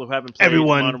for people who haven't played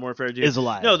Modern Warfare 2. Is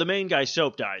alive. No, the main guy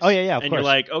Soap dies. Oh yeah, of and course. You're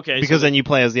like, okay, because then you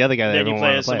play as the other guy that everyone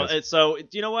wants to play as. So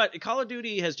you know what? Call of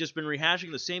Duty has just been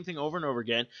rehashing the same thing over and over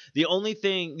again. The only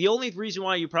reason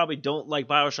why you probably don't like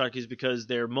BioShock is because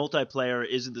their multiplayer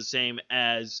isn't the same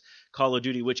as Call of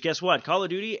Duty, which guess what? Call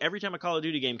of Duty, every time a Call of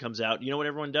Duty game comes out, you know what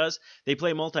everyone does? They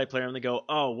play multiplayer and they go,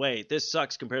 oh, wait, this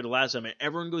sucks compared to last time. And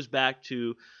everyone goes back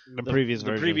to the previous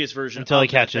version until it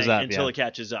catches up. Until it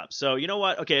catches up. So you know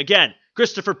what? Okay, again,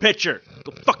 Christopher Pitcher,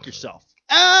 go fuck yourself.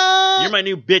 You're my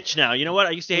new bitch now. You know what?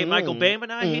 I used to hate Michael Bay, but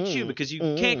now I hate you because you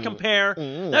can't compare.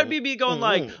 That would be me going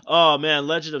like, oh, man,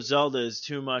 Legend of Zelda is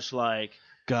too much like...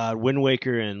 God, Wind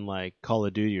Waker and like Call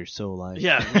of Duty are so alike.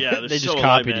 Yeah, they just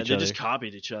copied each other. They just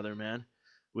copied each other, man,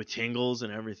 with tingles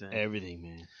and everything. Everything,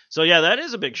 man. So yeah, that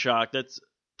is a big shock. That's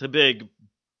the big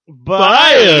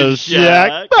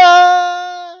BioShock.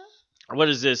 What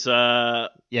is this? Yeah,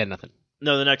 nothing.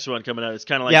 No, the next one coming out. It's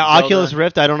kind of like yeah, Zelda. Oculus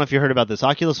Rift. I don't know if you heard about this.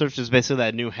 Oculus Rift is basically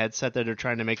that new headset that they're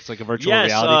trying to make. It's like a virtual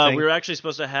reality thing. We were actually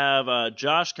supposed to have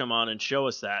Josh come on and show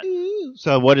us that.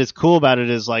 So what is cool about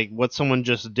it is like what someone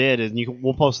just did, and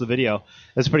we'll post the video.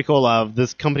 It's pretty cool.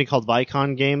 This company called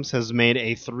Vicon Games has made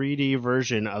a 3D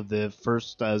version of the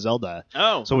first Zelda.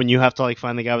 Oh. So when you have to like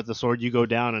find the guy with the sword, you go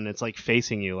down and it's like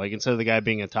facing you. Like instead of the guy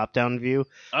being a top-down view,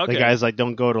 the guy's like,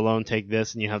 "Don't go it alone. Take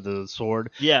this," and you have the sword.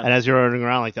 Yeah. And as you're running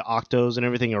around, like the octos and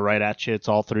everything are right at you. It's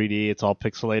all 3D. It's all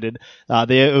pixelated.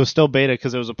 It was still beta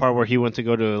because there was a part where he went to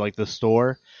go to like the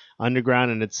store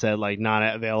underground and it said like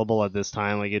not available at this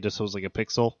time. Like it just was like a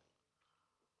pixel.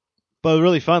 But it was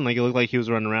really fun. Like it looked like he was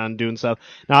running around doing stuff.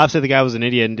 Now, obviously, the guy was an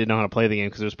idiot and didn't know how to play the game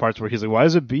because there's parts where he's like, "Why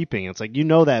is it beeping?" It's like, you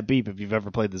know that beep if you've ever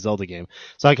played the Zelda game.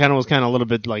 So I was a little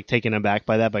bit like taken aback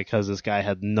by that because this guy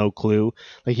had no clue.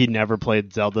 Like he'd never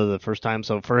played Zelda the first time.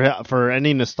 So for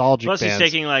any nostalgic Plus, fans, he's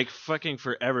taking like fucking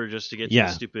forever just to get to the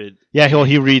stupid. Yeah,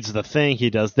 he reads the thing.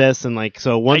 He does this and like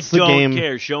so once the game. I don't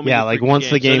care. Show me. Yeah, the like once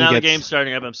game. the game so now gets... the game's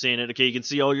starting up. I'm seeing it. Okay, you can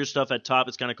see all your stuff at top.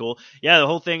 It's kind of cool. Yeah, the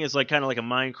whole thing is like kind of like a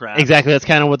Minecraft. Exactly. That's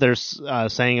kind of what they're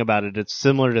saying about it. It's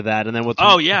similar to that, and then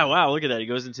Oh yeah, wow! Look at that. He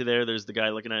goes into there. There's the guy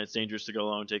looking at it. It's dangerous to go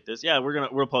alone. Take this. Yeah,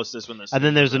 we'll post this when this. And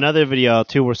then there's another video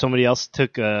too where somebody else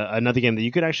took another game that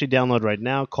you could actually download right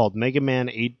now called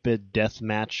Megaman 8-Bit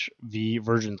Deathmatch V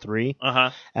version 3.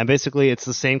 And basically it's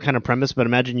the same kind of premise, but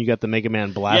imagine you got the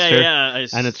Megaman blaster. Yeah.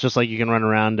 And it's just like you can run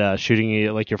around shooting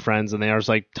like your friends, and they are just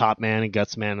like Top Man and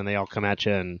Guts Man, and they all come at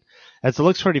you and. It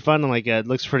looks pretty fun and like it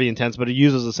looks pretty intense, but it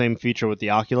uses the same feature with the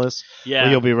Oculus. Yeah,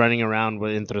 where you'll be running around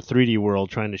into the 3D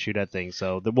world trying to shoot at things.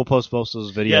 So we'll post both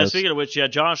those videos. Yeah, speaking of which,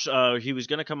 Josh, he was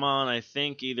going to come on. I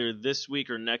think either this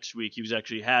week or next week. He was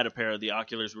actually had a pair of the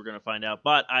Oculus. We're going to find out,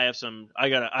 but I have some. I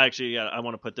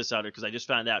want to put this out here because I just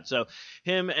found out. So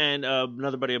him and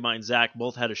another buddy of mine, Zach,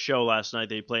 both had a show last night.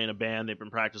 They play in a band. They've been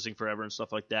practicing forever and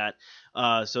stuff like that.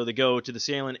 So they go to the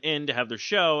Salient Inn to have their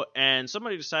show, and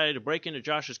somebody decided to break into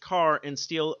Josh's car and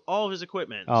steal all of his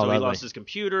equipment. Oh, so he lost his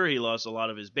computer, he lost a lot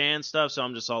of his band stuff. So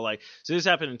I'm just all like, so this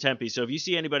happened in Tempe. So if you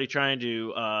see anybody trying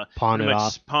to pawn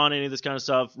any of this kind of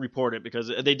stuff, report it,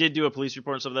 because they did do a police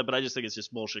report and stuff like that. But I just think it's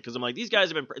just bullshit, because I'm like, these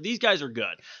guys are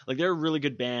good. Like, they're a really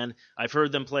good band. I've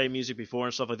heard them play music before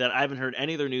and stuff like that. I haven't heard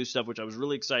any of their new stuff, which I was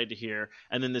really excited to hear.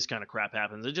 And then this kind of crap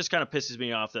happens. It just kind of pisses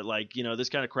me off that, like, this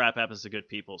kind of crap happens to good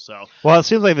people. So well, it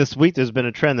seems like this week there's been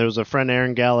a trend. There was a friend,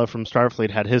 Aaron Gallo from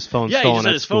Starfleet, had his phone stolen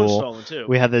at school. Phone stolen too.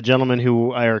 We had the gentleman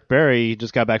who, Eric Berry, he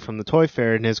just got back from the toy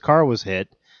fair and his car was hit.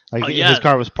 His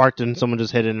car was parked and someone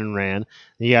just hit it and ran.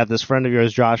 You got this friend of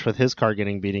yours, Josh, with his car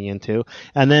getting beating into.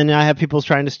 And then I have people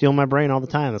trying to steal my brain all the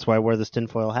time. That's why I wear this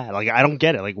tinfoil hat. Like, I don't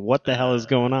get it. Like, what the hell is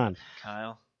going on?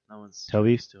 Kyle, no one's Toby?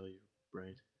 trying to steal your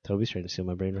brain. Toby's trying to steal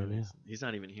my brain right now. He's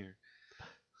not even here.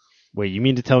 Wait, you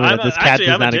mean to tell me that this cat does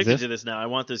not exist? I'm addicted to this now. I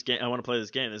want this game. I want to play this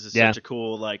game. This is such a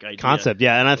cool idea. Concept.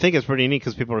 Yeah, and I think it's pretty neat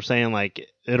because people are saying like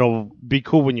it'll be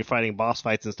cool when you're fighting boss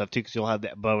fights and stuff too, because you'll have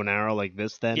that bow and arrow like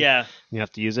this. Then you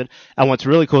have to use it. And what's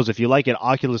really cool is if you like it,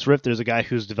 Oculus Rift. There's a guy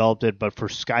who's developed it, but for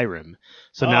Skyrim.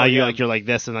 So now you're like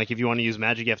this, and like if you want to use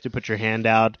magic, you have to put your hand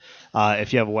out.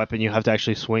 If you have a weapon, you have to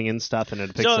actually swing and stuff, and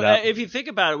it picks it up. If you think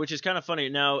about it, which is kind of funny.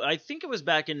 Now I think it was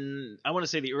back in I want to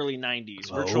say the early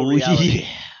 '90s. Virtual reality. Yeah.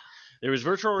 There was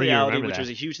virtual reality, which was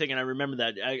a huge thing, and I remember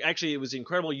that. Actually, it was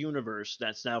Incredible Universe.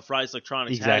 That's now Fry's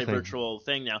Electronics had a virtual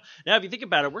thing now. Now, if you think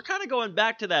about it, we're kind of going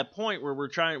back to that point where we're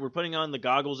putting on the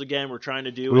goggles again. We're trying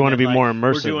to do. We want to be more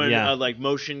immersive. We're doing like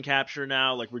motion capture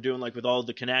now, like we're doing like with all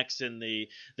the Kinects and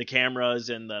the cameras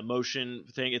and the motion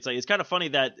thing. It's kind of funny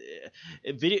that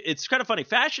it's kind of funny.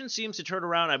 Fashion seems to turn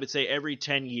around. I would say every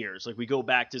 10 years. Like we go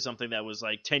back to something that was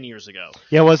like 10 years ago.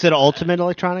 Yeah, was it Ultimate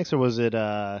Electronics or was it?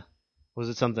 Was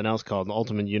it something else called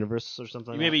Ultimate Universe or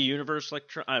something? Maybe Universe,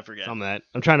 I forget. Something like that.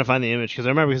 I'm trying to find the image because I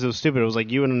remember because it was stupid. It was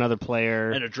like you and another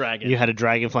player. And a dragon. You had a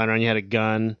dragon flying around. You had a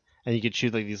gun. And you could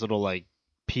shoot like these little like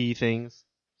pea things.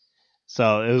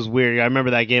 So it was weird. I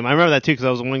remember that game. I remember that too because that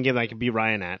was one game that I could beat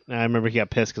Ryan at. And I remember he got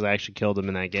pissed because I actually killed him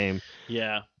in that game.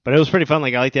 Yeah. But it was pretty fun.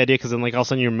 Like I like the idea because then like all of a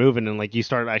sudden you're moving and like you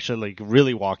start actually like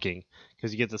really walking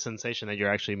because you get the sensation that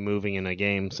you're actually moving in a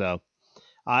game. So.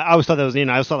 I always thought that was neat.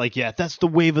 I always thought, like, yeah, that's the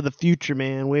wave of the future,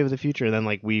 man. Wave of the future. And then,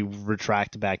 like, we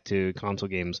retract back to console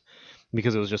games.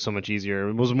 because it was just so much easier.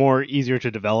 It was more easier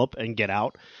to develop and get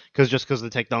out because the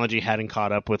technology hadn't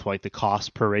caught up with like the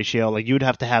cost per ratio. Like you would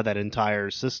have to have that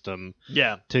entire system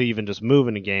to even just move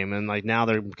in a game, and like now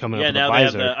they're coming up with a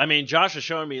visor. They have I mean, Josh is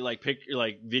showing me like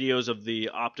videos of the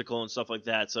optical and stuff like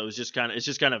that. So it's just kind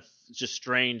of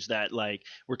strange that like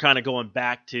we're kind of going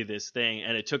back to this thing,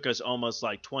 and it took us almost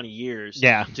like 20 years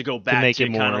to go back to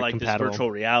kind of like compatible. This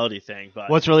virtual reality thing. But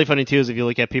what's really funny too is if you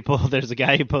look at people, there's a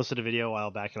guy who posted a video a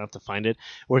while back, and I have to find it,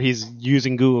 where he's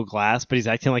using Google Glass, but he's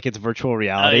acting like it's virtual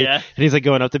reality, and he's like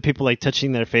going up to people like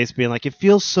touching their face, being like, "It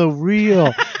feels so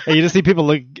real," and you just see people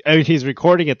look. I mean, he's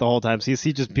recording it the whole time, so you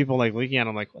see just people like looking at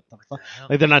him like, "What the fuck?"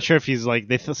 Like they're not sure if he's like.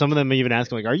 Some of them even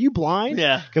ask him like, "Are you blind?"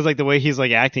 Yeah, because like the way he's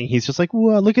like acting, he's just like,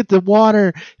 "Whoa, look at the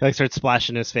water." He like starts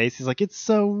splashing his face. He's like, "It's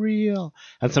so real."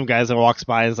 And some guys that walks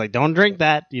by is like, "Don't drink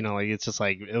that." You know, like it's just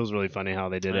like it was really funny how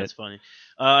they did it. That's funny.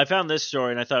 I found this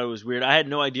story and I thought it was weird. I had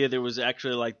no idea there was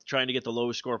actually like trying to get the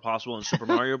lowest score possible in Super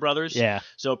Mario Brothers. Yeah.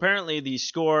 So apparently the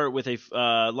score with a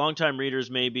longtime readers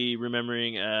may be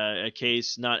remembering a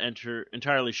case, not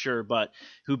entirely sure, but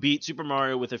who beat Super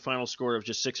Mario with a final score of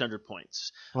just 600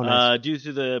 points. Oh, nice. Due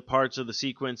to the parts of the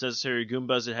sequence necessary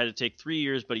Goombas, it had to take 3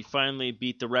 years, but he finally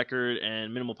beat the record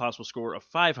and minimal possible score of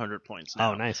 500 points.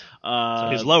 Now. Oh, nice. So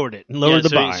he's lowered it. Lowered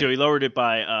the bar. So he lowered it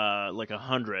by like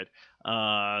 100.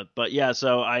 But yeah,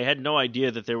 so I had no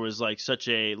idea that there was like such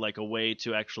a way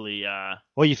to actually.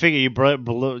 Well, you figure you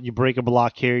break a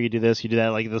block here, you do this, you do that.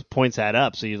 Like the points add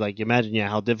up, so you like imagine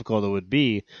how difficult it would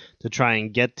be to try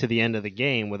and get to the end of the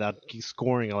game without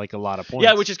scoring like a lot of points.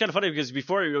 Yeah, which is kind of funny because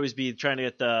before you'd always be trying to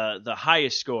get the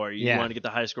highest score. You want to get the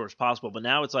highest score as possible, but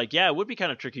now it's like it would be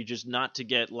kind of tricky just not to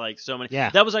get like so many. Yeah.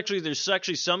 That was there's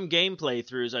actually some gameplay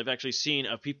throughs I've actually seen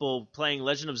of people playing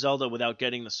Legend of Zelda without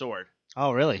getting the sword.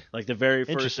 Oh, really? Like the very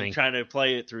first trying to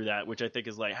play it through that, which I think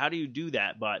is like, how do you do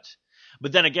that? But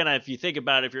then again, if you think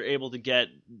about it, if you're able to get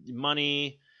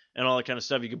money and all that kind of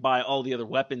stuff, you could buy all the other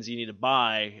weapons you need to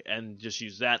buy and just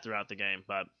use that throughout the game.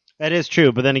 But that is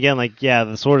true. But then again,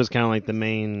 the sword is kind of like the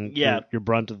main, your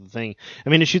brunt of the thing. I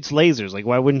mean, it shoots lasers. Like,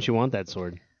 why wouldn't you want that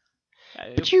sword?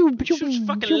 But you shoots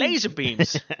fucking laser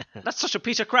beams. That's such a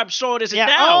piece of crap sword, is it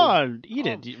now? Oh, eat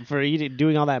it for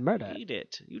doing all that murder. Eat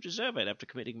it. You deserve it after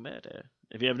committing murder.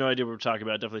 If you have no idea what we're talking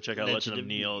about, definitely check out Legend of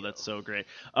Neil. That's so great.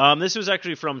 This was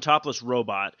actually from Topless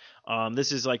Robot.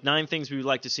 This is like 9 things we would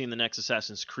like to see in the next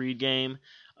Assassin's Creed game.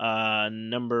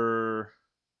 Number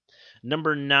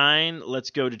 9, let's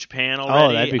go to Japan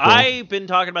already. Oh, that'd be cool. I've been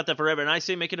talking about that forever, and I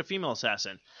say make it a female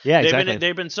assassin. Yeah, exactly.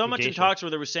 They've been so much in talks where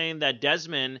they were saying that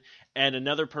Desmond and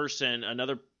another person of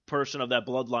that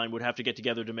bloodline would have to get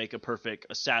together to make a perfect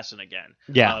assassin again.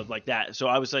 Yeah. Like that. So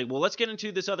I was like, well, let's get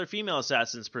into this other female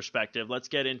assassin's perspective. Let's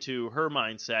get into her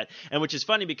mindset. And which is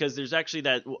funny because there's actually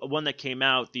that one that came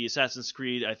out, the Assassin's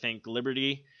Creed, I think,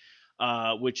 Liberty,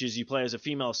 which is you play as a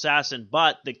female assassin,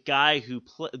 but the guy who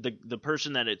the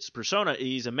person that it's persona,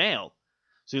 he's a male.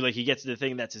 So like he gets the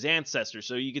thing that's his ancestor.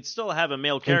 So you could still have a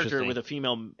male character with a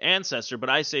female ancestor, but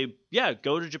I say,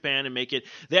 go to Japan and make it.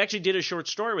 They actually did a short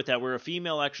story with that where a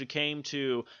female actually came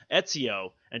to Ezio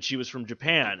and she was from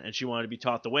Japan and she wanted to be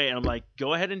taught the way. And I'm like,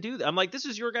 go ahead and do that. I'm like, this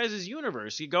is your guys'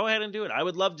 universe. You go ahead and do it. I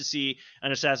would love to see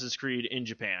an Assassin's Creed in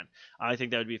Japan. I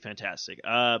think that would be fantastic.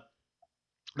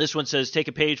 This one says, take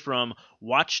a page from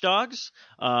Watch Dogs.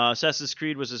 Assassin's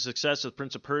Creed was a success with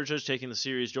Prince of Persia, taking the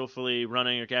series joyfully,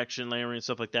 running action, layering, and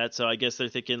stuff like that. So I guess they're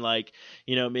thinking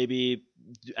maybe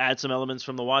add some elements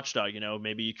from the Watch Dog.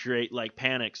 Maybe you create like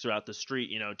panics throughout the street,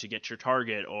 to get your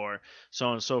target or so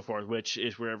on and so forth, which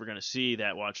is we're ever going to see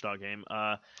that Watch Dog game.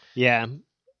 Yeah.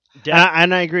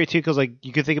 And I agree too, because like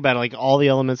you could think about it, like all the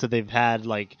elements that they've had,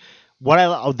 like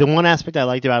the one aspect I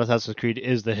liked about Assassin's Creed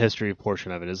is the history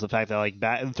portion of it. Is the fact that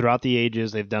like throughout the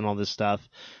ages they've done all this stuff.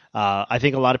 I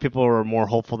think a lot of people are more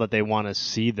hopeful that they want to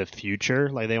see the future,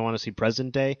 like they want to see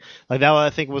present day. Like that,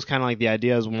 I think was kind of like the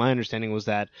idea. Is my understanding was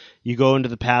that you go into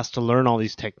the past to learn all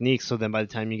these techniques, so then by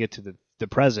the time you get to the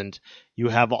present, you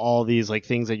have all these like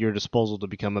things at your disposal to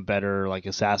become a better like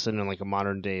assassin and like a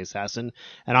modern day assassin.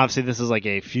 And obviously this is like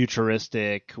a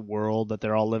futuristic world that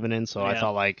they're all living in, so I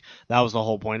thought like that was the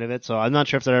whole point of it. So I'm not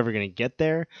sure if they're ever going to get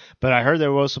there, but I heard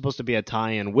there was supposed to be a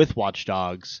tie-in with Watch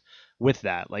Dogs with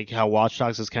that, like how Watch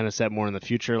Dogs is kind of set more in the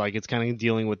future, like it's kind of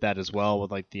dealing with that as well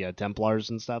with like the Templars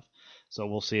and stuff. So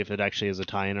we'll see if it actually is a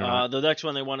tie-in or not. The next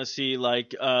one they want to see,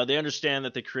 like, they understand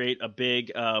that they create a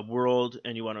big world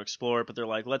and you want to explore it, but they're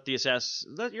like, let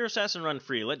your assassin run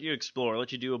free, let you explore,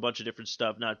 let you do a bunch of different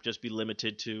stuff, not just be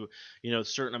limited to,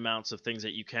 certain amounts of things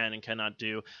that you can and cannot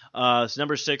do. So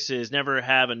number 6 is never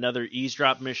have another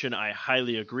eavesdrop mission. I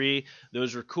highly agree.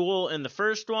 Those were cool in the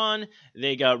first one.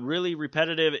 They got really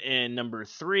repetitive in number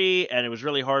 3, and it was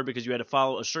really hard because you had to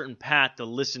follow a certain path to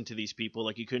listen to these people.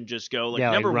 Like, you couldn't just go,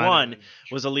 number 1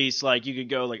 was at least like you could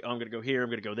go like, oh, I'm gonna go here, I'm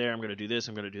gonna go there, I'm gonna do this,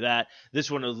 I'm gonna do that.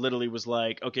 This one literally was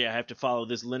like, okay, I have to follow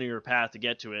this linear path to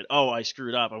get to it. Oh, I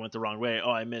screwed up, I went the wrong way. Oh,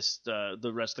 I missed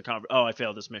the rest of the conference. Oh, I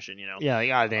failed this mission. Yeah,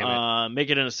 god damn it. Make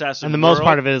it an assassin. And the most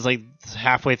part of it is like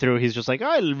halfway through, he's just like,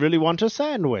 I really want a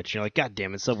sandwich. You're like, god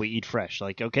damn it, Subway, eat fresh.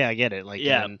 Like, okay, I get it. Like,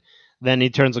 yeah. And then he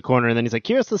turns the corner and then he's like,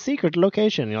 here's the secret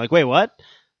location. And you're like, wait, what?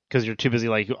 Because you're too busy.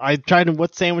 Like, I tried to.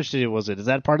 What sandwich was it? Is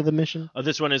that part of the mission?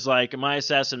 This one is like my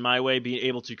assassin, my way, being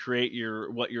able to create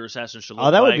what your assassin should look like.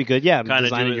 Oh, that would be good. Yeah, kind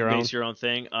of do it, your own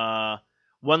thing.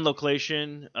 One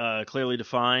location, clearly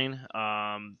define.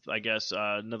 I guess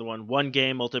another one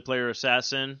game, multiplayer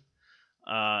assassin,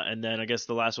 and then I guess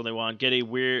the last one they want, get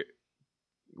weirder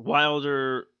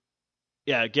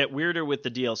with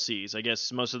the DLCs. I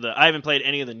guess I haven't played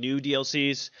any of the new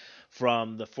DLCs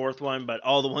from the 4th one, but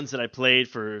all the ones that I played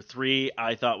for 3,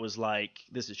 I thought was like,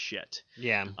 this is shit.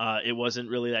 Yeah. It wasn't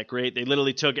really that great. They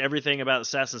literally took everything about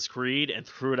Assassin's Creed and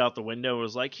threw it out the window. It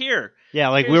was like, here. Yeah,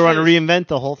 like we want to reinvent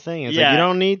the whole thing. It's like, you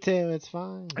don't need to. It's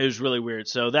fine. It was really weird.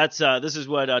 So this is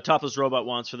what Topless Robot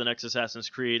wants for the next Assassin's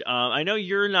Creed. I know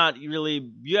you haven't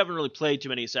really played too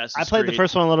many Assassin's Creed. I played the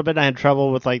first one a little bit, and I had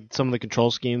trouble with like some of the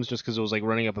control schemes just because it was like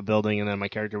running up a building and then my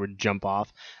character would jump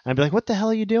off. And I'd be like, what the hell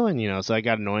are you doing? So I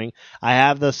got annoying. I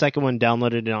have the second one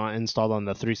downloaded and installed on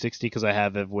the 360 because I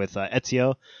have it with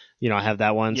Ezio. I have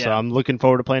that one, so I'm looking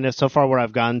forward to playing it. So far, where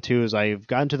I've gotten to is I've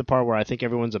gotten to the part where I think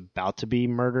everyone's about to be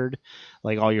murdered,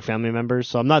 like all your family members.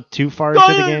 So I'm not too far into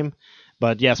the game.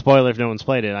 But yeah, spoiler if no one's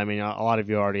played it. I mean, a lot of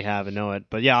you already have and know it.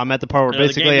 But yeah, I'm at the part where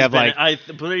basically I'm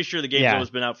pretty sure the game's always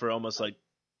been out for almost like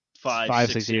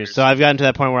 5-6 years. So I've gotten to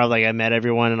that point where I met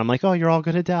everyone and I'm like, oh, you're all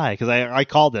gonna die because I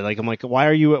called it. Like, I'm like,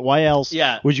 why else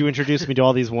would you introduce me to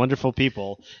all these wonderful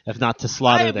people if not to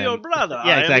slaughter them? I am your brother.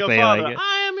 Yeah, exactly. I am your father.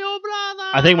 I am your brother.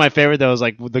 I think my favorite though is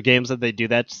like the games that they do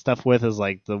that stuff with is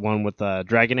like the one with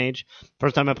Dragon Age.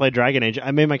 First time I played Dragon Age, I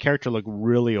made my character look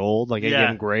really old. Like I gave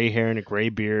him gray hair and a gray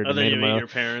beard. Oh, then you meet your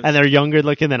parents. And they're younger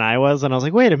looking than I was, and I was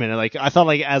like, wait a minute. Like I thought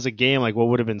like as a game, like what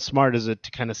would have been smart is it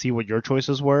to kind of see what your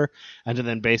choices were and to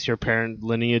then base your parent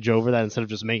lineage over that instead of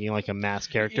just making like a mass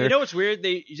character. You know what's weird?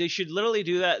 They should literally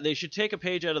do that. They should take a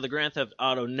page out of the Grand Theft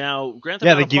Auto now. Grand Theft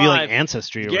Auto they give 5, you like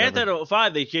ancestry. Grand Theft Auto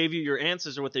 5, they gave you your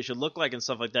ancestors, what they should look like and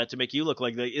stuff like that to make you look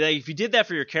like if you did that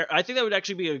for your character, I think that would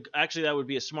that would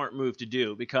be a smart move to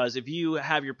do, because if you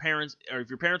have your parents, or if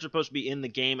your parents are supposed to be in the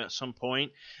game at some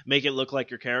point, make it look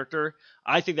like your character.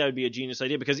 I think that would be a genius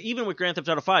idea, because even with Grand Theft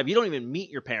Auto 5, you don't even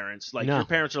meet your parents. Like your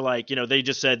parents are like, they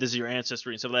just said this is your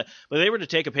ancestry and stuff like that. But if they were to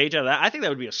take a page out of that, I think that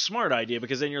would be a smart idea,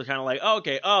 because then you're kind of like, oh,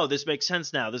 okay, this makes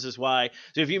sense now. This is why.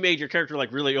 So if you made your character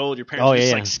like really old, your parents were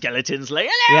just like skeletons, like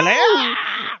hello.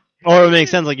 Or it makes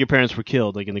sense like your parents were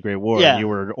killed like in the Great War and you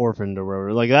were orphaned or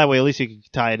whatever. Like that way at least you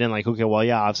could tie it in like, okay, well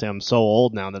obviously I'm so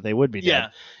old now that they would be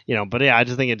dead. But I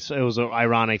just think it was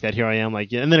ironic that here I am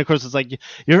like, and then of course it's like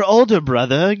your older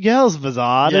brother,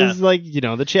 Gelsvazad, is like,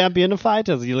 the champion of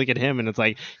fighters. You look at him and it's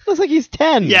like, he looks like he's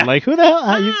 10. Yeah. Like who the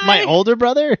hell? He's my older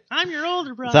brother? I'm your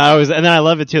older brother. So and then I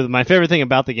love it too. My favorite thing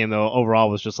about the game though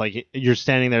overall was just like you're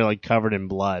standing there like covered in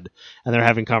blood and they're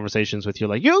having conversations with you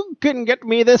like, you couldn't get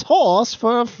me this horse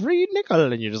for a free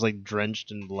nickel, and you're just like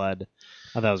drenched in blood.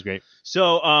 Oh, that was great.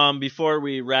 So, before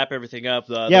we wrap everything up,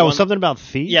 something about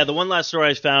Thief. Yeah, the one last story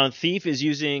I found: Thief is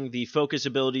using the focus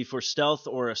ability for stealth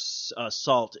or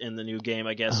assault in the new game.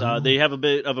 I guess they have a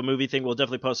bit of a movie thing. We'll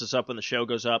definitely post this up when the show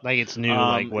goes up. Like it's new,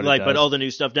 but all the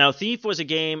new stuff. Now, Thief was a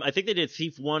game. I think they did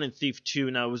Thief 1 and Thief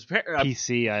 2. Now it was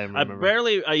PC. I remember.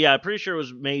 I'm pretty sure it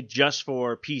was made just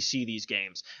for PC. These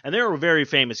games, and they were very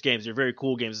famous games. They're very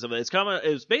cool games. It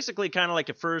was basically kind of like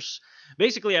a first.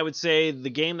 Basically, I would say the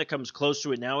game that comes close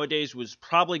to it nowadays was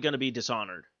probably going to be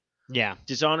Dishonored. Yeah.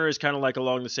 Dishonored is kind of like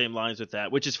along the same lines with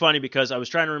that, which is funny because I was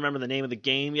trying to remember the name of the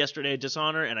game yesterday,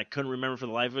 Dishonored, and I couldn't remember for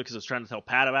the life of it because I was trying to tell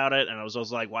Pat about it, and I was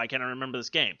also like, why can't I remember this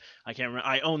game? I can't remember.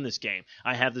 I own this game.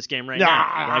 I have this game right now.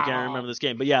 Why can't I remember this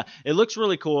game? But yeah, it looks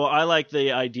really cool. I like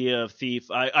the idea of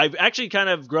Thief. I've actually kind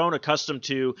of grown accustomed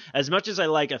to, as much as I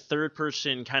like a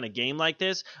third-person kind of game like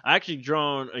this, I actually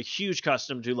grown a huge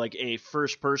custom to like a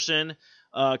first-person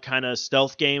kind of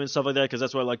stealth game and stuff like that, because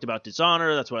that's what I liked about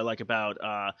Dishonored. That's what I like about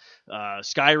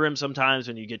Skyrim sometimes,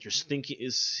 when you get your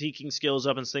seeking skills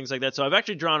up and things like that. So I've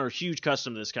actually drawn a huge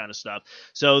custom to this kind of stuff.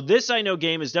 So this I know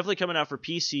game is definitely coming out for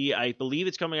PC. I believe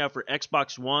it's coming out for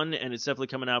Xbox One, and it's definitely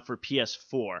coming out for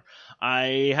PS4.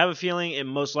 I have a feeling it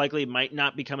most likely might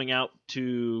not be coming out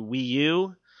to Wii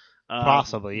U.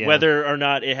 Possibly, yeah. Whether or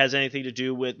not it has anything to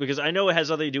do with, because I know it has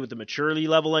nothing to do with the maturity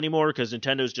level anymore, because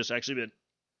Nintendo's just actually been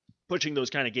pushing those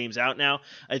kind of games out now.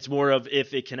 It's more of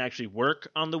if it can actually work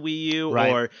on the Wii U, right,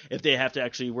 or if they have to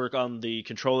actually work on the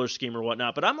controller scheme or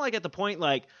whatnot. But I'm like at the point,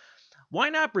 like, why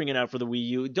not bring it out for the Wii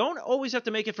U? Don't always have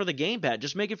to make it for the gamepad.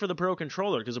 Just make it for the Pro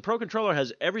Controller, because the Pro Controller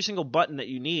has every single button that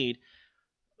you need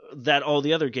that all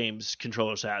the other games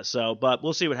controllers has. So, but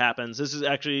we'll see what happens. This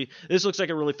looks like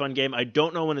a really fun game. I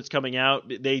don't know when it's coming out.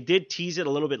 They did tease it a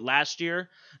little bit last year.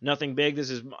 Nothing big. This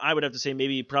is, I would have to say,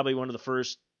 maybe probably one of the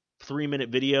first 3-minute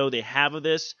video they have of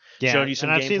this, showing you some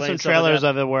gameplay. And I've seen some trailers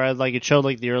of it where like it showed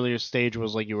like the earlier stage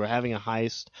was like you were having a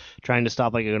heist trying to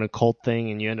stop like an occult thing,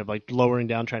 and you end up like lowering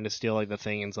down trying to steal like the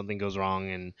thing, and something goes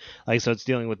wrong, and like so it's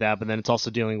dealing with that, but then it's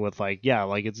also dealing with like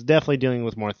it's definitely dealing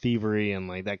with more thievery and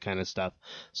like that kind of stuff.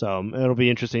 So it'll be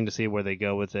interesting to see where they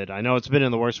go with it. I know it's been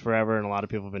in the works forever, and a lot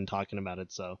of people have been talking about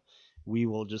it, so we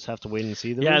will just have to wait and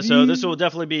see. So this will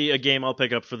definitely be a game I'll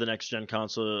pick up for the next gen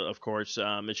console, of course.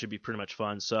 It should be pretty much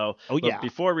fun. So,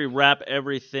 before we wrap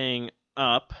everything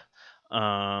up, as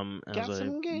I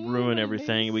ruin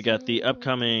everything, we got the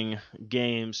upcoming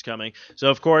games coming. So,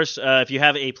 of course, if you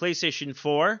have a PlayStation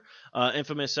 4,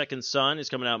 Infamous Second Son is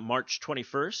coming out March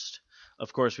 21st.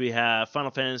 Of course, we have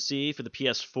Final Fantasy for the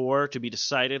PS4 to be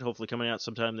decided, hopefully coming out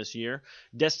sometime this year.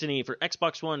 Destiny for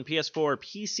Xbox One, PS4,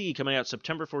 PC coming out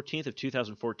September 14th of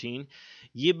 2014.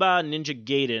 Yiba Ninja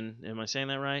Gaiden, am I saying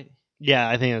that right? Yeah,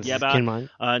 I think that's Ninja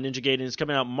Gaiden is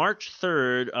coming out March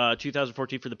 3rd,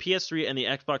 2014 for the PS3 and the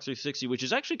Xbox 360, which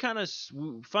is actually kind of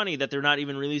funny that they're not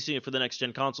even releasing it for the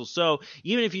next-gen console. So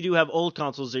even if you do have old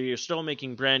consoles, you're still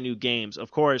making brand new games. Of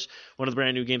course, one of the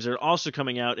brand new games that are also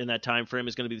coming out in that time frame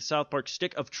is going to be the South Park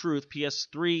Stick of Truth,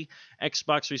 PS3,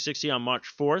 Xbox 360 on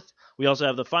March 4th. We also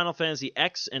have the Final Fantasy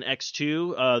X and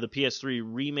X2, the PS3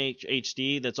 Remake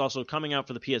HD, that's also coming out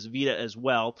for the PS Vita as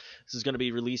well. This is going to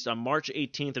be released on March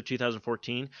 18th of 2014.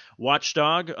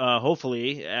 Watchdog,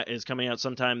 hopefully, is coming out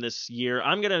sometime this year.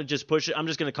 I'm going to just push it. I'm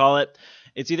just going to call it.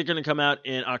 It's either going to come out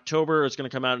in October or it's going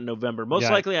to come out in November. Most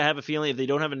likely, I have a feeling if they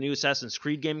don't have a new Assassin's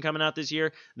Creed game coming out this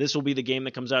year, this will be the game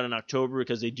that comes out in October,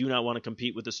 because they do not want to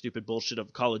compete with the stupid bullshit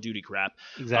of Call of Duty crap.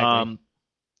 Exactly.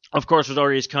 Of course, what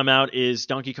already has come out is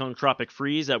Donkey Kong Tropic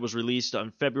Freeze. That was released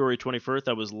on February 21st.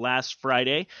 That was last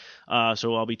Friday.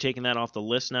 So I'll be taking that off the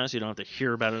list now, so you don't have to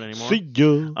hear about it anymore. See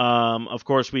ya. Of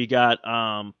course, we got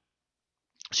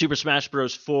Super Smash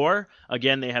Bros. 4.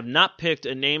 Again, they have not picked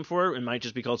a name for it. It might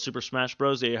just be called Super Smash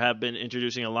Bros. They have been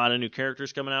introducing a lot of new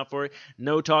characters coming out for it.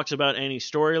 No talks about any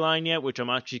storyline yet, which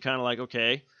I'm actually kind of like,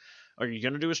 okay. Are you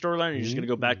going to do a storyline, or are you just going to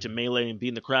go back to Melee and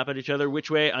beating the crap at each other? Which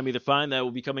way? I'm either fine. That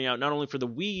will be coming out not only for the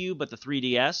Wii U, but the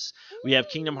 3DS. We have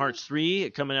Kingdom Hearts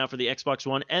 3 coming out for the Xbox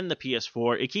One and the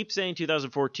PS4. It keeps saying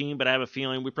 2014, but I have a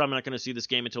feeling we're probably not going to see this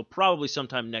game until probably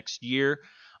sometime next year,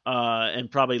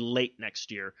 and probably late next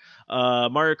year.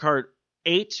 Mario Kart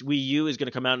 8 Wii U is going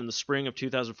to come out in the spring of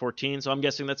 2014, so I'm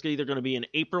guessing that's either going to be an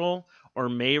April or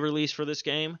May release for this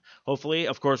game, hopefully.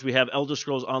 Of course, we have Elder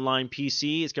Scrolls Online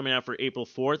PC. It's coming out for April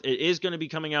 4th. It is going to be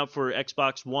coming out for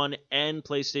Xbox One and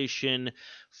PlayStation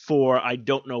 4. I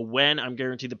don't know when. I'm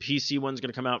guaranteed the PC one's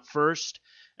going to come out first,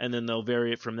 and then they'll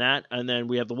vary it from that. And then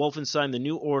we have the Wolfenstein: The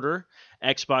New Order,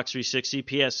 Xbox 360,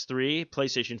 PS3,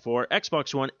 PlayStation 4,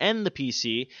 Xbox One, and the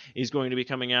PC is going to be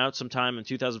coming out sometime in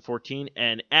 2014.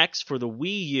 And X for the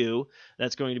Wii U,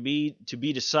 that's going to be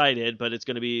decided, but it's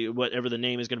going to be whatever the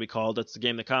name is going to be called. That's the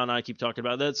game that Kyle and I keep talking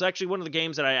about. That's actually one of the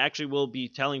games that I actually will be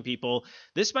telling people,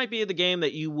 this might be the game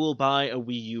that you will buy a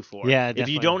Wii U for. Yeah, definitely. If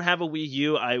you don't have a Wii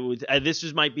U,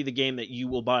 this might be the game that you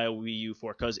will buy a Wii U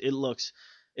for, because it looks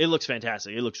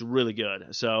fantastic. It looks really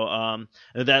good. So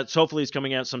that's hopefully is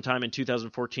coming out sometime in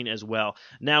 2014 as well.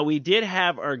 Now, we did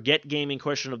have our Get Gaming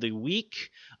question of the week.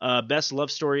 Best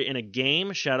love story in a game.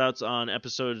 Shoutouts on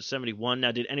episode 71.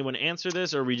 Now, did anyone answer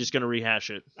this, or are we just going to rehash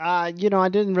it? I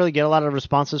didn't really get a lot of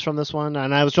responses from this one,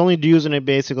 and I was only using it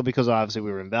basically because obviously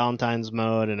we were in Valentine's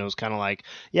mode, and it was kind of like,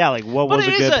 what was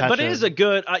a good? But it is a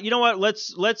good. You know what?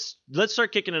 Let's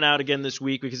start kicking it out again this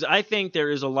week, because I think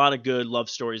there is a lot of good love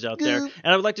stories out there,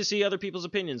 and I would like to see other people's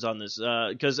opinions on this,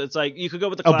 because it's like you could go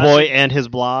with the A classic. boy and his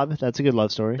blob. That's a good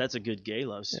love story. That's a good gay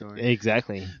love story.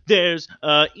 Exactly. There's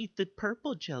eat the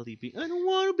purple jelly bean. I don't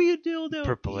want to be a dildo.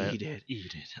 Purple Eat it.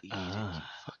 Fucking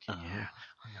yeah.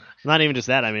 Not even just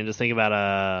that. I mean, just think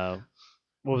about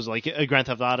what was it, like a Grand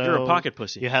Theft Auto. You're a pocket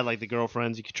pussy. You had like the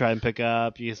girlfriends you could try and pick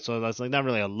up. So that's like not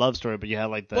really a love story, but you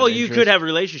had like the. Well, you could have a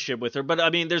relationship with her, but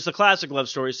I mean, there's the classic love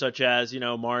stories such as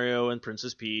Mario and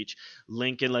Princess Peach,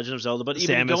 Link and Legend of Zelda, but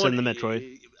even Samus and the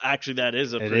Metroid. Actually, that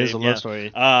is a love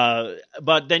story.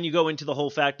 But then you go into the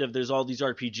whole fact of there's all these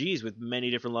RPGs with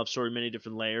many different love stories, many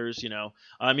different layers.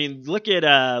 I mean, look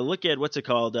at what's it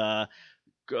called.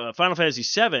 Final Fantasy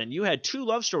VII, you had 2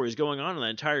 love stories going on in the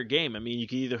entire game. I mean, you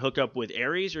could either hook up with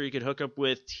Ares or you could hook up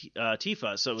with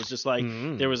Tifa. So it was just like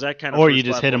there was that kind of. Or you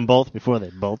just hit them both before they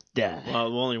both die.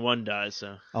 Well, only one dies.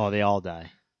 So. Oh, they all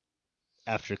die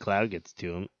after Cloud gets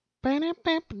to them.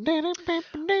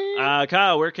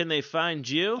 Kyle, where can they find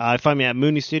you? Find me at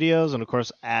Mooney Studios and of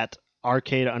course at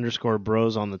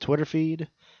arcade_bros on the Twitter feed.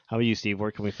 How about you, Steve?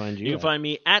 Where can we find you? You can find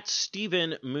me at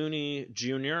Stephen Mooney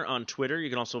Jr. on Twitter. You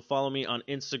can also follow me on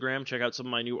Instagram. Check out some of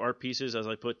my new art pieces as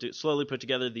I slowly put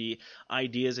together the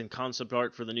ideas and concept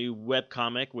art for the new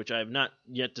webcomic, which I have not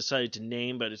yet decided to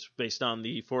name, but it's based on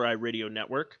the 4i Radio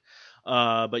Network.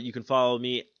 But you can follow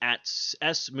me at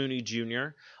S. Mooney Jr.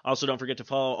 Also, don't forget to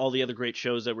follow all the other great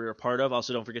shows that we're a part of.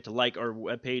 Also, don't forget to like our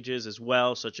web pages as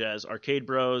well, such as Arcade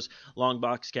Bros,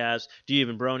 Longbox Cast, Do You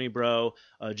Even Brony Bro,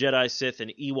 Jedi, Sith,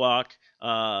 and Ewok,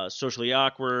 Socially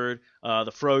Awkward,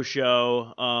 The Fro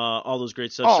Show, all those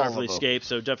great stuff, Starfleet Escape.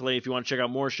 So definitely, if you want to check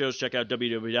out more shows, check out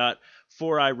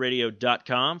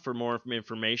www.4iradio.com for more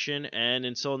information. And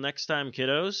until next time,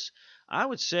 kiddos, I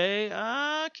would say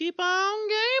keep on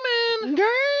gaming.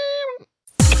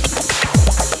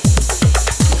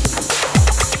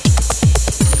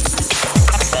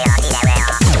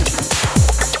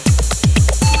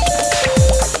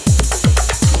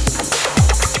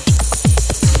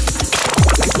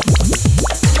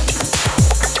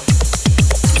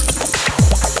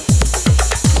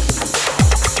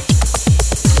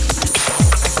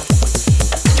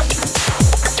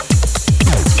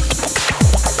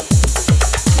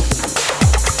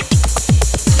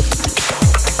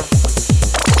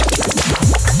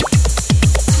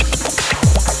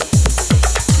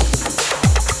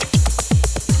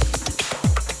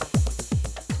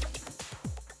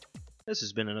 This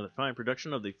has been another fine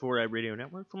production of the 4i Radio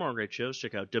Network. For more great shows,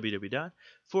 check out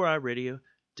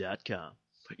www.4iradio.com.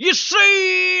 You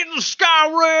see the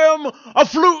Skyrim, a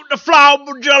flute, a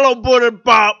flower, jello pudding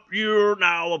pop. You're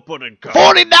now a pudding cup.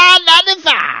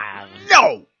 $49.95.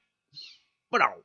 No, but no.